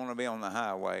don't want to be on the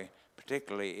highway,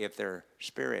 particularly if their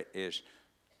spirit is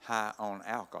high on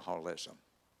alcoholism.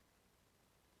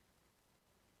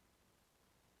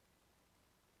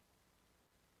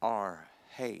 Or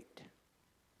hate,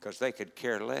 because they could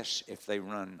care less if they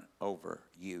run over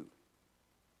you.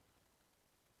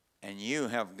 And you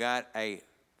have got a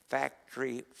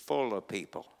factory full of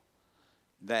people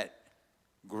that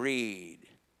greed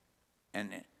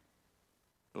and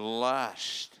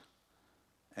lust.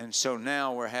 And so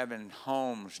now we're having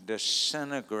homes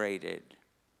disintegrated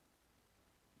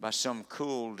by some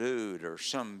cool dude or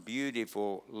some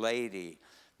beautiful lady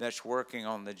that's working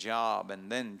on the job,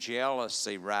 and then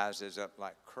jealousy rises up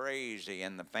like crazy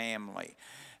in the family,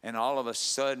 and all of a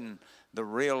sudden the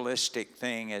realistic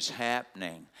thing is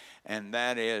happening, and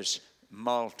that is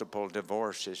multiple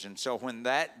divorces. And so when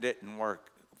that didn't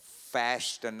work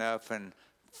fast enough and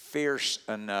fierce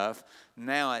enough,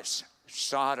 now it's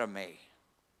sodomy.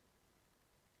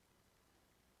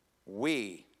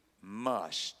 We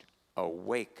must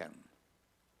awaken.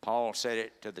 Paul said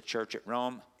it to the church at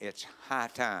Rome. It's high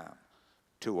time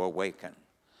to awaken,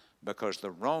 because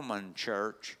the Roman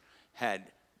church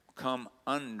had come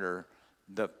under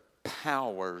the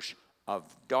powers of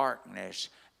darkness,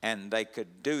 and they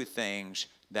could do things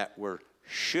that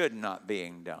should not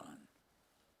being done.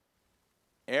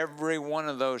 Every one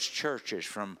of those churches,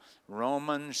 from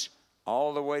Romans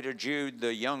all the way to Jude,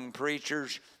 the young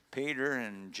preachers, Peter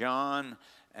and John,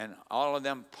 and all of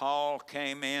them, Paul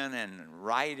came in and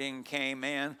writing came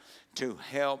in to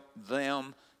help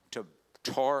them to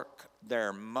torque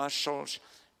their muscles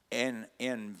and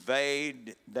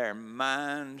invade their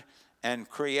mind and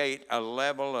create a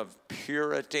level of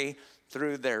purity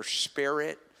through their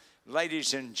spirit.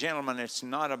 Ladies and gentlemen, it's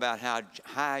not about how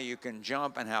high you can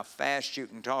jump and how fast you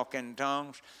can talk in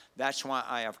tongues. That's why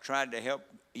I have tried to help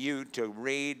you to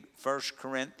read 1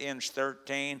 Corinthians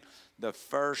 13. The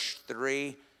first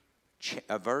 3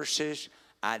 verses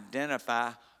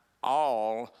identify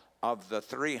all of the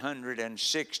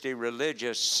 360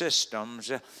 religious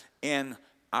systems in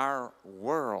our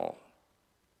world.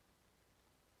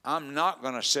 I'm not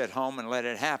going to sit home and let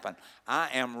it happen. I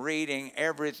am reading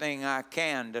everything I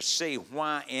can to see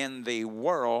why in the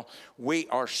world we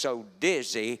are so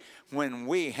dizzy when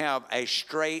we have a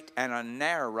straight and a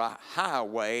narrow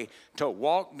highway to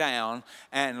walk down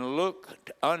and look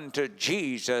unto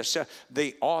Jesus,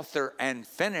 the author and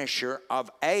finisher of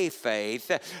a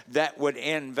faith that would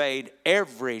invade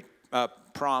every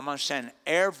promise and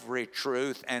every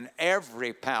truth and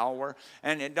every power,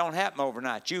 and it don't happen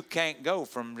overnight. You can't go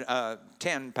from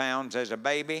 10 pounds as a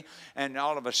baby and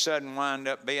all of a sudden wind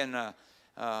up being I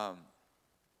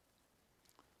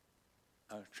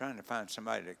was trying to find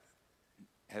somebody that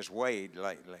has weighed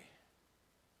lately.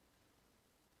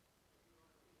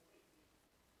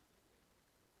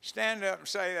 Stand up and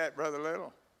say that, Brother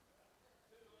Little.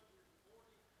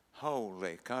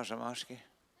 Holy Kosomowski.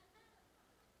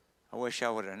 I wish I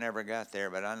would have never got there,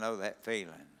 but I know that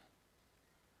feeling.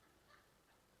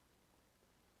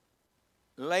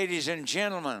 Ladies and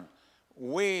gentlemen,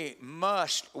 we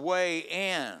must weigh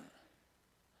in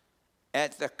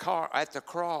at the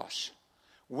cross.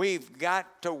 We've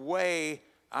got to weigh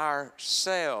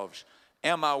ourselves.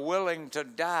 Am I willing to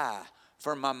die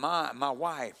for my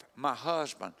wife, my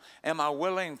husband? Am I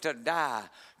willing to die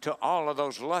to all of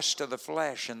those lusts of the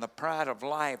flesh and the pride of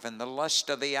life and the lust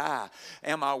of the eye?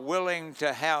 Am I willing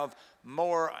to have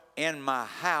more in my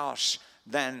house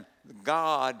than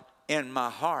God in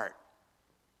my heart?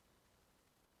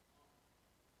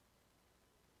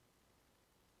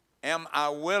 Am I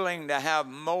willing to have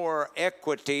more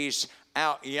equities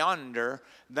out yonder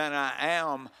than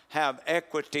I have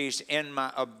equities in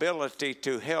my ability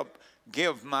to help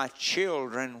give my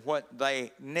children what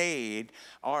they need,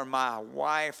 or my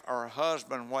wife or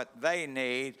husband what they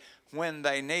need when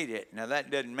they need it? Now, that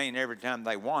doesn't mean every time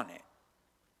they want it.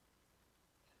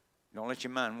 Don't let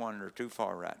your mind wander too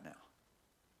far right now.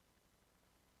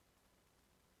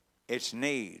 It's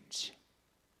needs.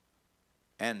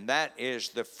 And that is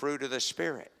the fruit of the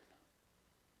Spirit.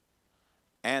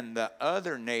 And the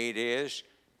other need is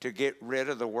to get rid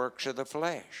of the works of the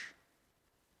flesh.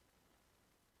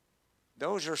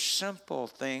 Those are simple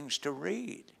things to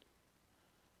read,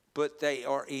 but they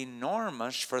are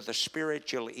enormous for the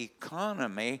spiritual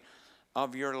economy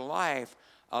of your life,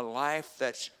 a life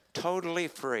that's totally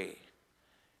free.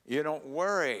 You don't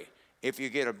worry if you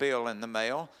get a bill in the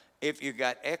mail, if you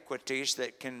got equities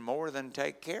that can more than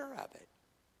take care of it.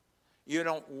 You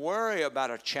don't worry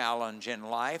about a challenge in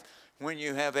life when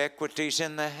you have equities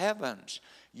in the heavens.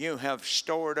 You have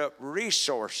stored up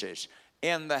resources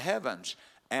in the heavens.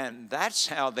 And that's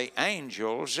how the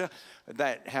angels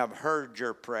that have heard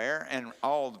your prayer, and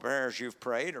all the prayers you've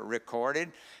prayed are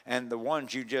recorded, and the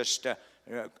ones you just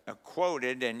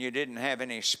quoted and you didn't have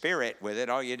any spirit with it,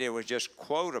 all you did was just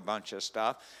quote a bunch of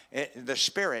stuff, the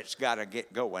spirit's got to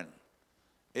get going.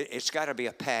 It's got to be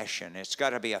a passion. It's got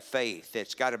to be a faith.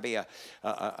 It's got to be a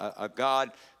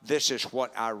God, this is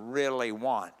what I really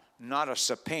want. Not a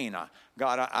subpoena.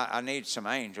 God, I need some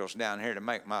angels down here to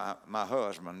make my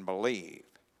husband believe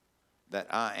that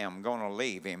I am going to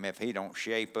leave him if he don't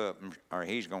shape up or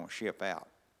he's going to ship out.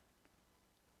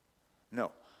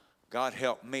 No. God,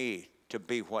 help me to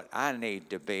be what I need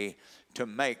to be to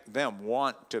make them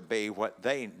want to be what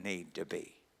they need to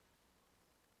be.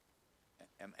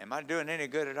 Am I doing any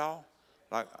good at all?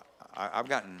 Like, I've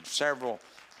gotten several.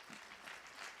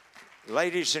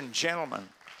 Ladies and gentlemen,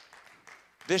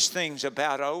 this thing's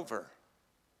about over.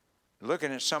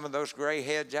 Looking at some of those gray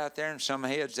heads out there and some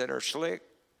heads that are slick.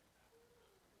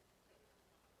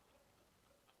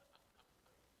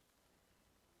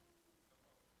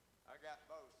 I got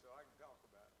both, so I can talk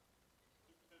about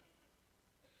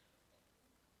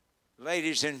it.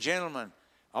 Ladies and gentlemen,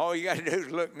 all you got to do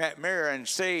is look in that mirror and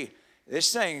see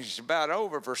this thing's about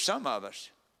over for some of us.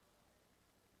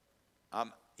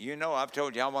 You know, I've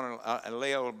told you,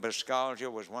 Leo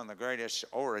Buscaglia was one of the greatest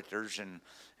orators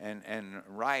and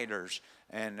writers,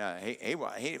 and he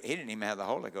didn't even have the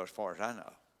Holy Ghost, as far as I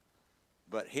know.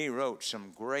 But he wrote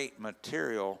some great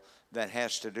material that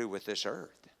has to do with this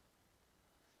earth.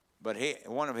 But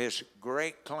one of his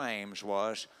great claims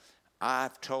was,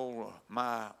 I've told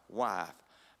my wife,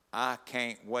 I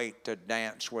can't wait to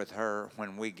dance with her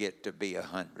when we get to be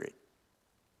 100.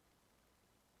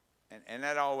 And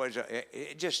that always,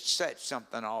 it just set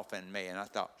something off in me. And I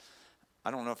thought,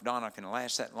 I don't know if Donna can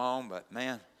last that long, but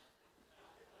man.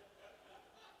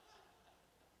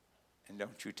 And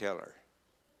don't you tell her.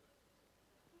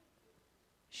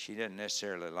 She doesn't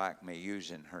necessarily like me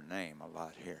using her name a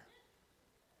lot here.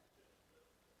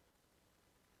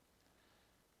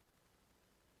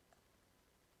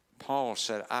 Paul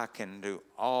said, I can do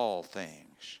all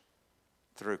things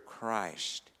through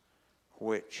Christ,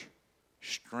 which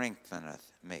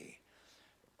strengtheneth me.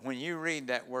 When you read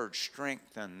that word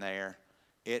strengthen there,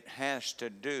 it has to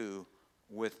do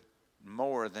with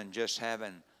more than just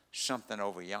having something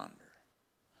over yonder.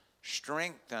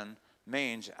 Strengthen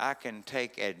means I can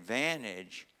take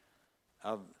advantage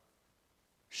of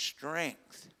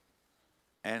strength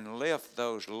and lift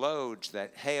those loads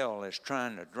that hell is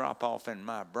trying to drop off in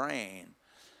my brain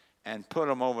and put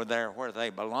them over there where they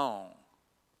belong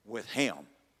with Him.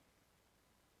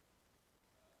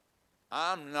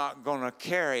 I'm not going to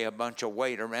carry a bunch of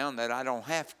weight around that I don't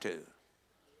have to.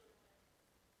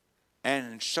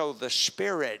 And so the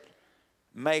Spirit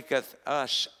maketh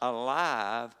us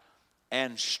alive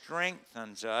and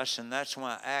strengthens us. And that's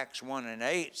why Acts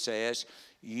 1:8 says,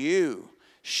 you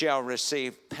shall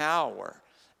receive power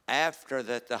after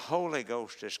that the Holy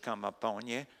Ghost has come upon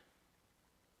you. You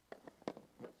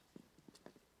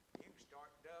can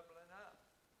start doubling up.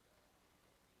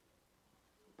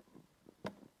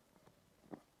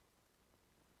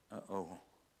 Uh-oh.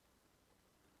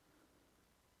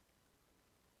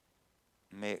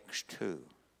 Mix 2.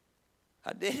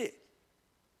 I did it.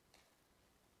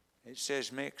 It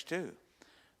says mix 2.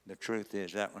 The truth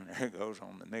is that one there goes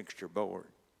on the mixture board.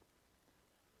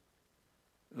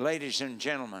 Ladies and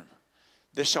gentlemen,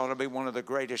 this ought to be one of the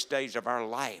greatest days of our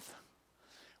life.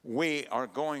 We are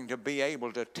going to be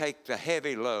able to take the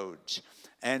heavy loads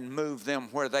and move them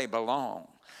where they belong.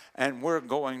 And we're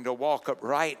going to walk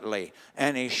uprightly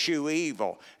and eschew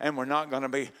evil. And we're not going to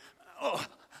be, oh,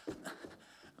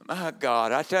 my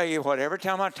God, I tell you what, every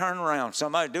time I turn around,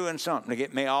 somebody's doing something to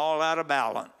get me all out of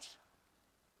balance.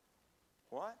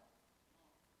 What?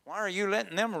 Why are you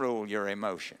letting them rule your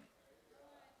emotion?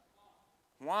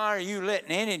 Why are you letting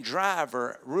any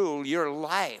driver rule your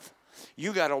life?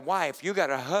 You got a wife, you got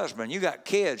a husband, you got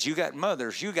kids, you got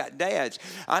mothers, you got dads.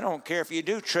 I don't care if you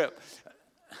do trip.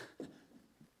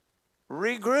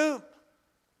 Regroup,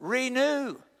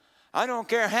 renew. I don't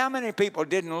care how many people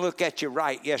didn't look at you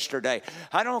right yesterday.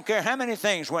 I don't care how many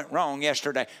things went wrong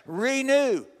yesterday.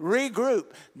 Renew, regroup.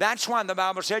 That's why the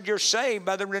Bible said you're saved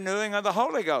by the renewing of the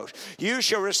Holy Ghost. You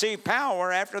shall receive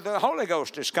power after the Holy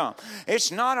Ghost has come.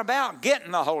 It's not about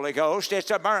getting the Holy Ghost.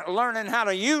 It's about learning how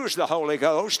to use the Holy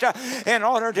Ghost in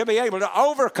order to be able to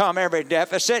overcome every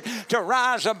deficit, to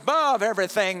rise above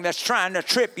everything that's trying to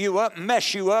trip you up,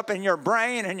 mess you up in your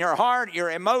brain and your heart, your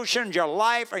emotions, your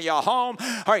life, or your home,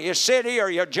 or your city or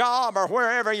your job or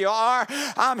wherever you are.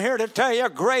 I'm here to tell you,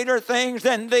 greater things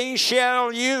than these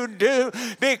shall you do,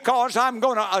 because I'm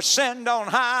going to ascend on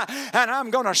high and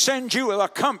I'm going to send you a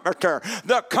comforter,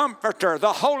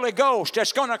 the Holy Ghost.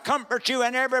 It's going to comfort you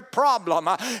in every problem.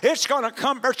 It's going to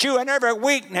comfort you in every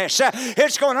weakness.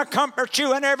 It's going to comfort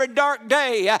you in every dark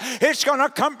day. It's going to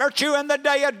comfort you in the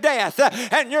day of death.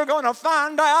 And you're going to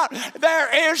find out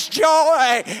there is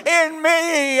joy in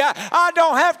me. I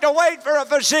don't have to wait for a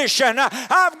physician. revelation.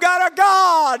 I've got a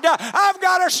God. I've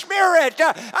got a Spirit.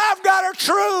 I've got a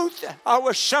truth. I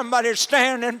wish somebody would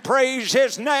stand and praise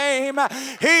His name.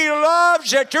 He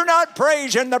loves it. You're not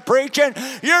praising the preaching.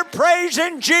 You're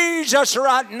praising Jesus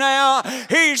right now.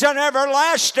 He's an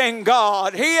everlasting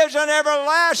God. He is an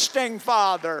everlasting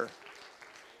Father.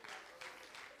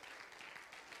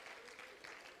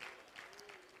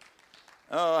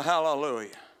 Oh,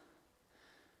 hallelujah.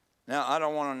 Now, I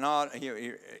don't want to nod.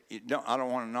 I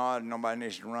don't want to nod. Nobody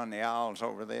needs to run the aisles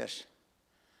over this.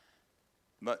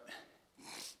 But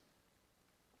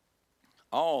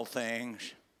all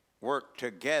things work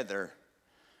together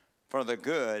for the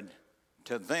good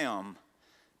to them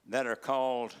that are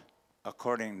called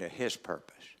according to His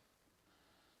purpose.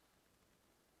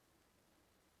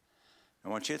 I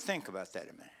want you to think about that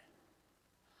a minute.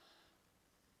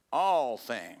 All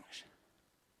things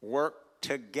work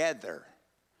together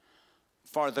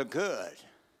for the good.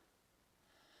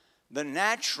 The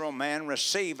natural man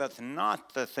receiveth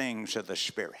not the things of the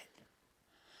Spirit,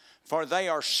 for they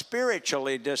are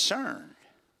spiritually discerned.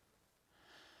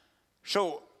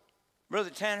 So, Brother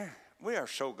Tanner, we are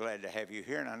so glad to have you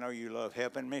here, and I know you love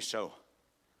helping me, so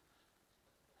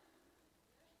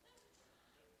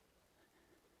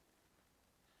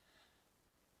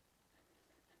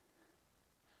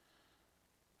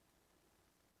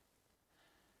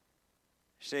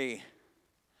see,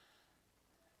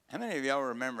 how many of y'all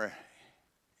remember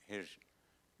his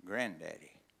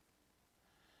granddaddy?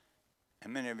 How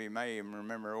many of you may even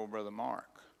remember old Brother Mark?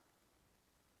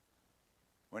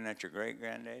 Wasn't that your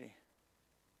great-granddaddy?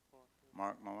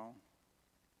 Mark Malone?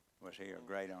 Was he a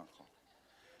great-uncle?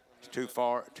 It's too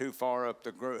far up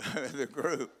the group. The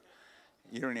group.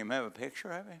 You don't even have a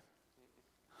picture of him?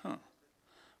 Huh.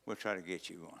 We'll try to get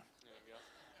you one.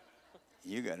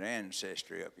 You got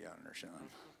ancestry up yonder, son.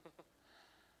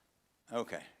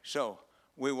 Okay, so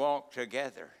we walk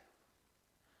together,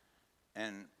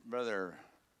 and Brother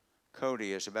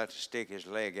Cody is about to stick his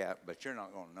leg out, but you're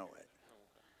not going to know it.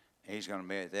 He's going to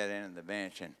be at that end of the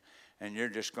bench, and you're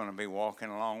just going to be walking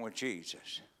along with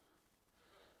Jesus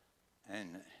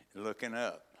and looking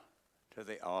up to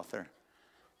the author.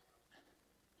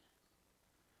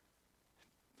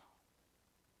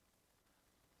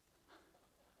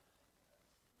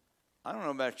 I don't know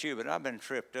about you, but I've been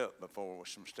tripped up before with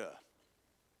some stuff.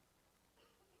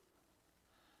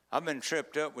 I've been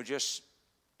tripped up with just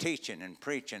teaching and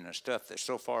preaching and stuff that's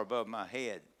so far above my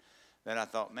head that I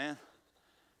thought, man,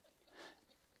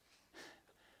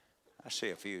 I see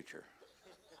a future.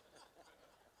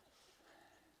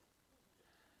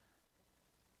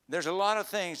 There's a lot of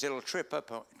things that'll trip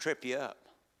you up,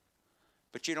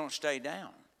 but you don't stay down.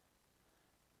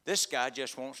 This guy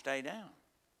just won't stay down.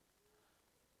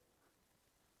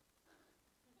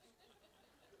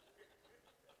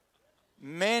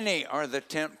 Many are the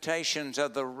temptations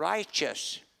of the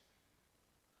righteous.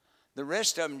 The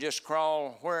rest of them just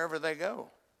crawl wherever they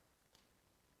go.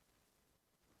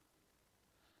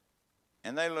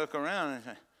 And they look around and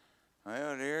say,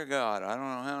 well, dear God, I don't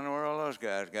know how in the world those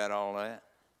guys got all that.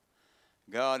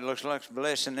 God looks like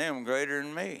blessing them greater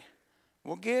than me.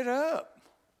 Well, get up.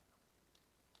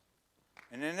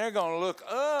 And then they're going to look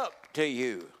up to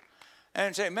you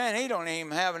and say, man, he don't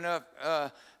even have enough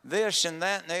this and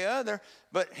that and the other,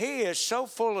 but he is so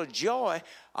full of joy,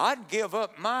 I'd give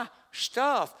up my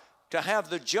stuff to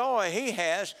have the joy he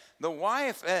has, the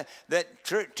wife that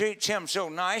treats him so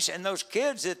nice, and those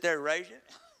kids that they're raising.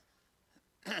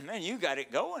 Man, you got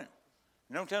it going.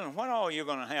 No telling what all you're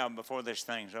going to have before this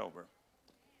thing's over.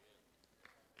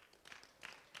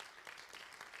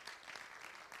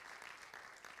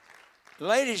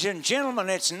 Ladies and gentlemen,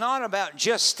 it's not about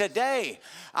just today.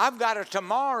 I've got a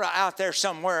tomorrow out there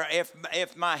somewhere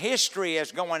if my history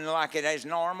is going like it is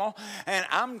normal. And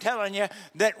I'm telling you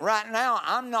that right now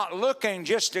I'm not looking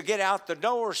just to get out the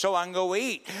door so I can go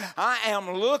eat. I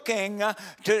am looking to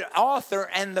the author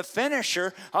and the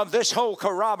finisher of this whole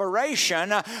corroboration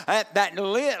that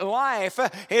life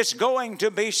is going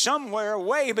to be somewhere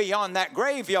way beyond that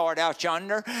graveyard out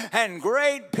yonder. And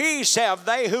great peace have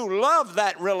they who love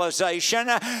that realization.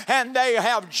 And they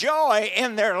have joy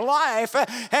in their life.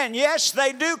 And yes,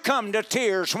 they do come to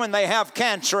tears when they have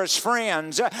cancerous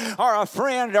friends, or a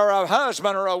friend or a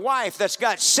husband or a wife that's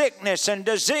got sickness and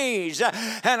disease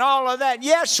and all of that.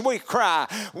 Yes, we cry.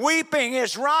 Weeping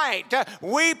is right.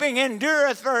 Weeping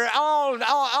endureth for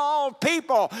all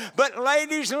people. But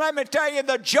ladies, let me tell you,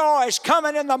 the joy is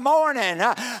coming in the morning.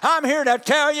 I'm here to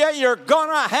tell you, you're going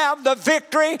to have the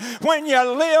victory when you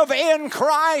live in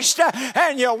Christ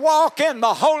and you walk in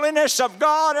the holiness of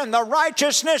God and the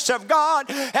righteousness of God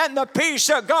and the peace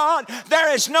of God.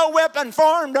 There is no weapon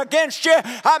formed against you.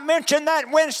 I mentioned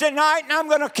that Wednesday night, and I'm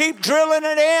going to keep drilling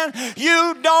it in.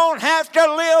 You don't have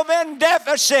to live in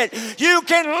deficit. You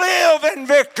can live in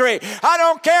victory. I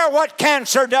don't care what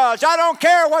cancer does. I don't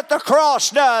care what the cross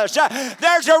does.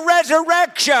 There's a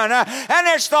resurrection, and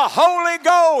it's the Holy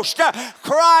Ghost,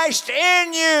 Christ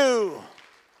in you,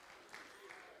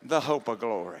 the hope of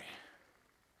glory.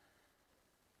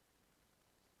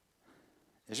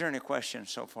 Is there any questions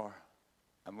so far?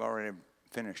 I've already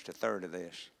finished a third of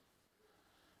this.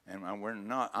 And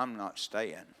I'm not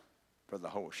staying for the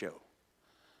whole show.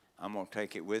 I'm going to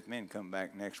take it with me and come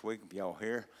back next week. If y'all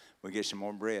here, we get some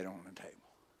more bread on the table.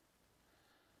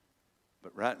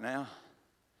 But right now,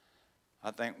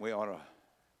 I think we ought to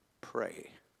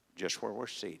pray just where we're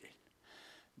seated.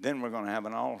 Then we're going to have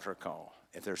an altar call.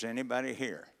 If there's anybody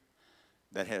here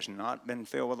that has not been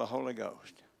filled with the Holy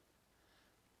Ghost,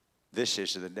 this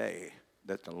is the day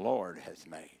that the Lord hath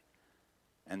made.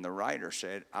 And the writer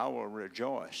said, I will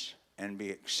rejoice and be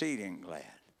exceeding glad.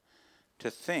 To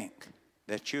think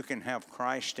that you can have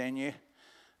Christ in you.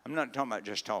 I'm not talking about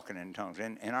just talking in tongues.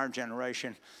 In our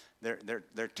generation,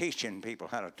 they're teaching people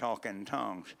how to talk in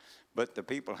tongues, but the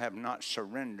people have not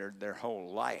surrendered their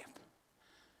whole life.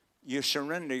 You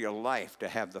surrender your life to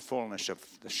have the fullness of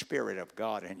the Spirit of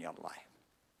God in your life.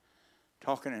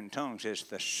 Talking in tongues is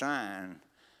the sign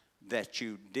that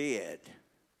you did.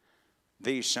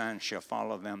 These signs shall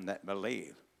follow them that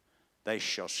believe. They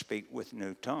shall speak with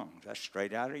new tongues. That's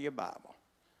straight out of your Bible.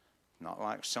 Not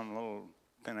like some little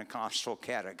Pentecostal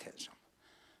catechism.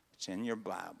 It's in your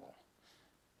Bible.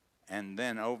 And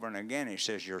then over and again he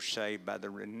says you're saved by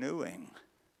the renewing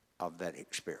of that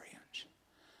experience.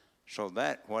 So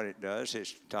that, what it does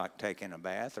is like taking a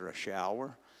bath or a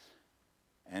shower.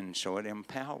 And so it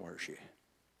empowers you.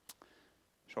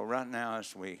 So right now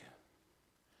as we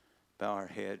bow our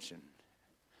heads, and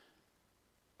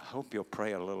I hope you'll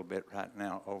pray a little bit right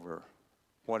now over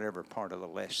whatever part of the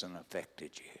lesson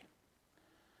affected you.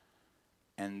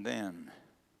 And then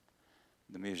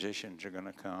the musicians are going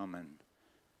to come and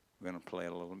we're going to play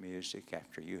a little music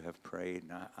after you have prayed.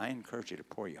 And I encourage you to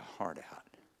pour your heart out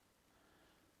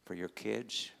for your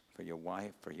kids, for your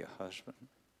wife, for your husband,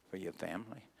 for your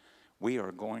family. We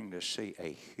are going to see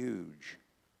a huge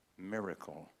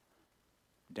miracle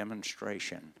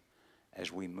demonstration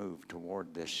as we move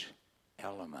toward this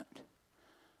element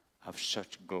of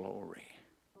such glory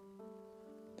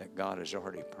that God has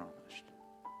already promised.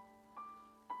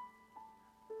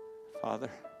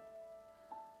 Father,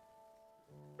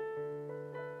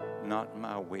 not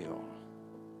my will,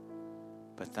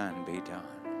 but thine be done.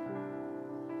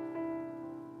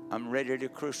 I'm ready to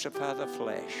crucify the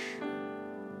flesh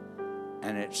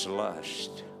and its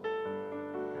lust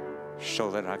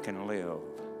so that I can live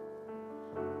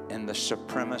in the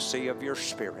supremacy of your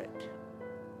Spirit,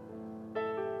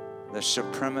 the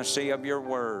supremacy of your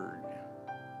word,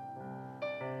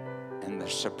 and the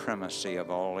supremacy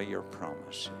of all of your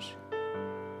promises.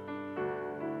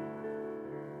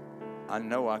 I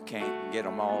know I can't get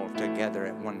them all together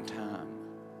at one time.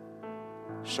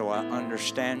 So I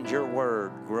understand your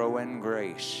word, grow in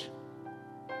grace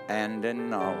and in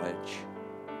knowledge,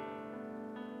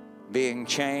 being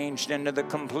changed into the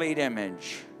complete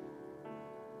image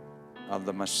of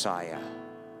the Messiah.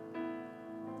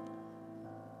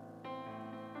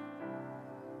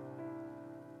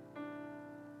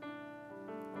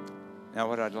 Now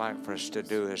what I'd like for us to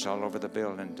do is all over the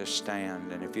building to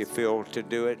stand. And if you feel to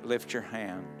do it, lift your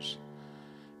hands.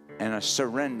 And a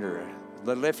surrender.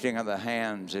 The lifting of the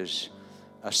hands is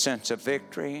a sense of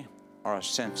victory or a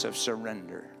sense of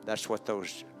surrender. That's what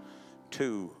those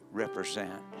two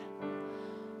represent.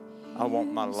 I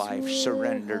want my life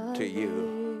surrendered to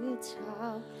you.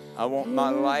 I want my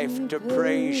life to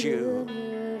praise you.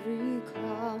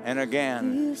 And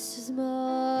again,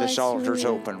 this altar's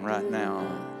open right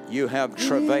now. You have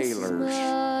travailers,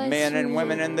 men and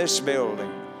women in this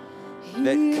building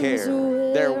that care.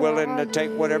 They're willing to take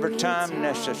whatever time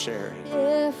necessary.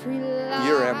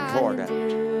 You're important.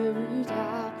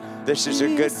 This is a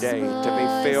good day to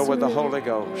be filled with the Holy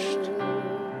Ghost.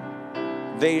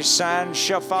 These signs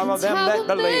shall follow them that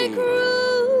believe.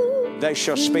 They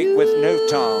shall speak with new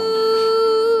tongues.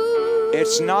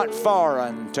 It's not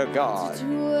foreign to God.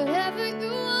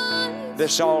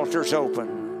 This altar's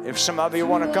open. If some of you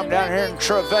want to come down here and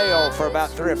travail for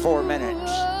about 3 or 4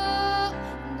 minutes.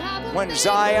 When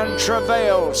Zion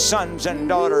travails, sons and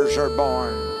daughters are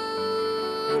born.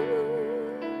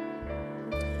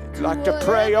 I'd like to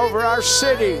pray over our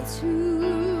city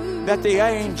that the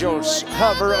angels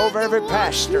hover over every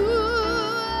pastor,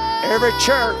 every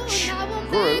church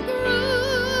group.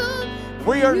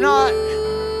 We are not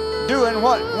doing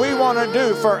what we want to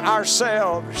do for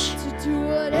ourselves.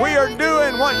 We are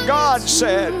doing what God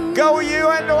said. Go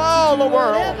you into all the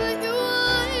world.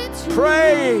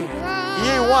 Pray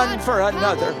ye one for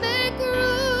another.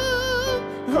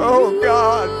 Oh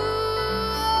God.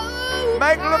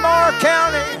 Make Lamar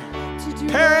County,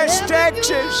 Paris,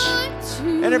 Texas.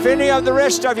 And if any of the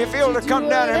rest of you feel to come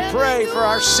down and pray for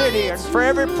our city and for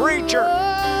every preacher,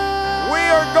 we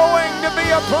are going to be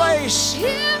a place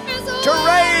to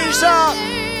raise up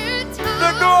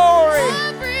the glory,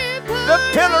 the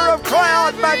pillar of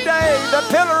cloud by day, the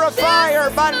pillar of fire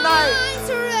by night.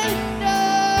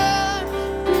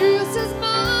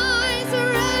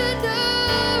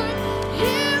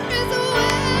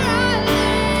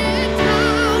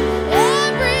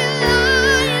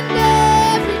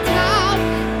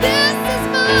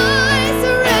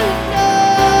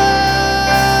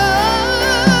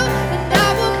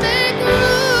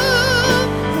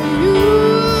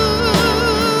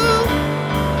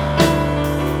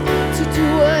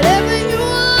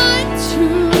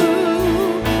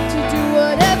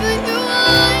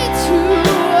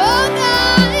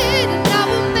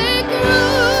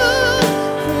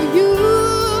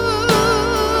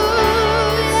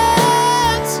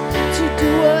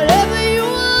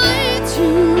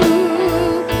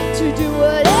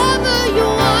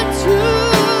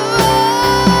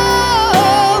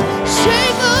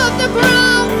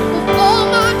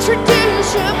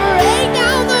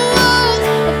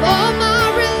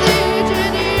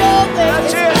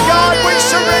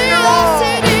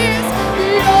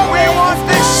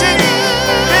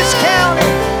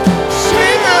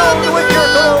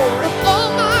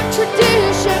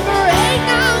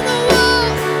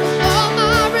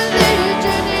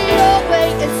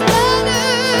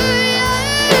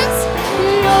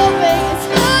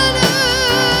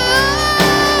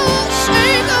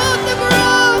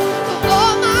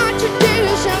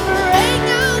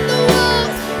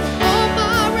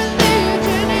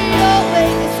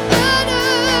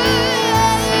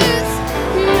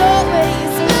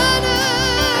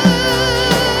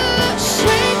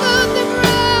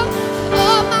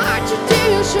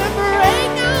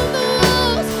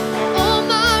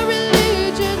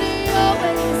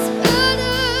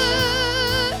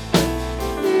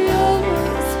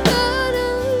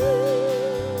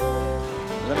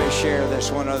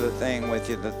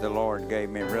 That the Lord gave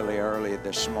me really early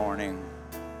this morning.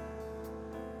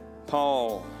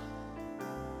 Paul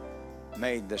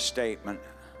made the statement,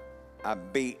 I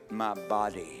beat my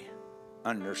body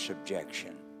under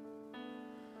subjection.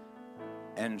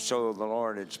 And so the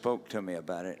Lord had spoke to me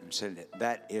about it and said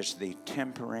that is the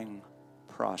tempering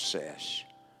process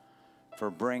for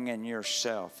bringing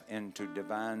yourself into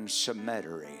divine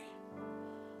symmetry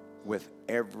with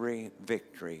every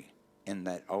victory in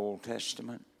that Old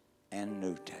Testament and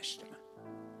New Testament.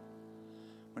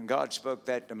 When God spoke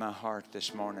that to my heart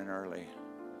this morning early,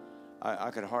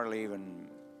 I could hardly even,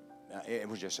 it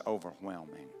was just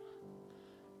overwhelming.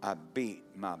 I beat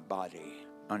my body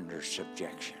under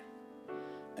subjection.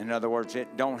 In other words,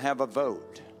 it don't have a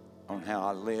vote on how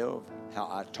I live, how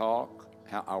I talk,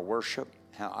 how I worship,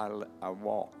 how I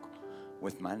walk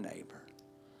with my neighbor.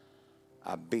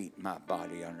 I beat my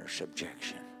body under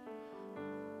subjection.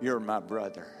 You're my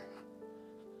brother.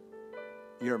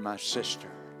 You're my sister.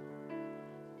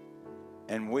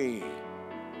 And we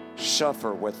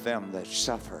suffer with them that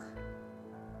suffer.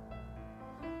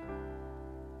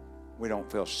 We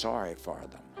don't feel sorry for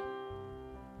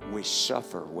them. We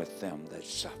suffer with them that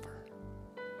suffer.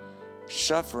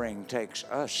 Suffering takes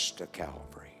us to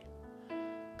Calvary.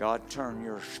 God, turn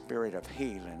your spirit of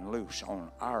healing loose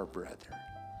on our brother.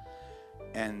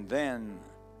 And then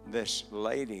this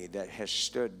lady that has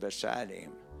stood beside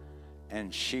him,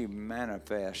 and she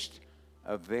manifests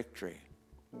a victory.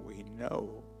 We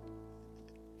know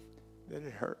that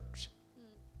it hurts.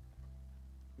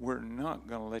 We're not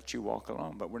going to let you walk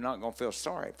alone, but we're not going to feel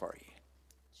sorry for you.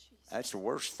 That's the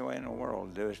worst thing in the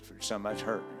world to do is for somebody's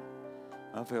hurting.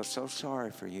 I feel so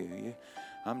sorry for you.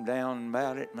 I'm down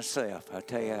about it myself. I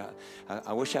tell you,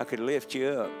 I wish I could lift you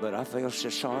up, but I feel so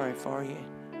sorry for you.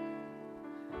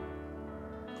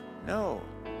 No,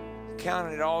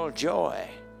 count it all joy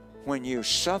when you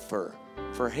suffer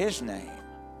for His name.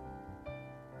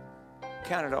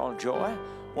 Count it all joy.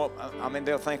 Well, I mean,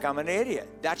 they'll think I'm an idiot.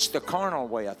 That's the carnal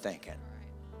way of thinking.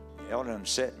 Eldon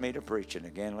set me to preaching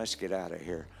again. Let's get out of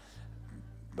here.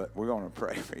 But we're going to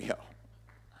pray for y'all.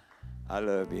 I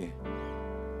love you.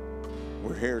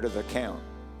 We're here to the count.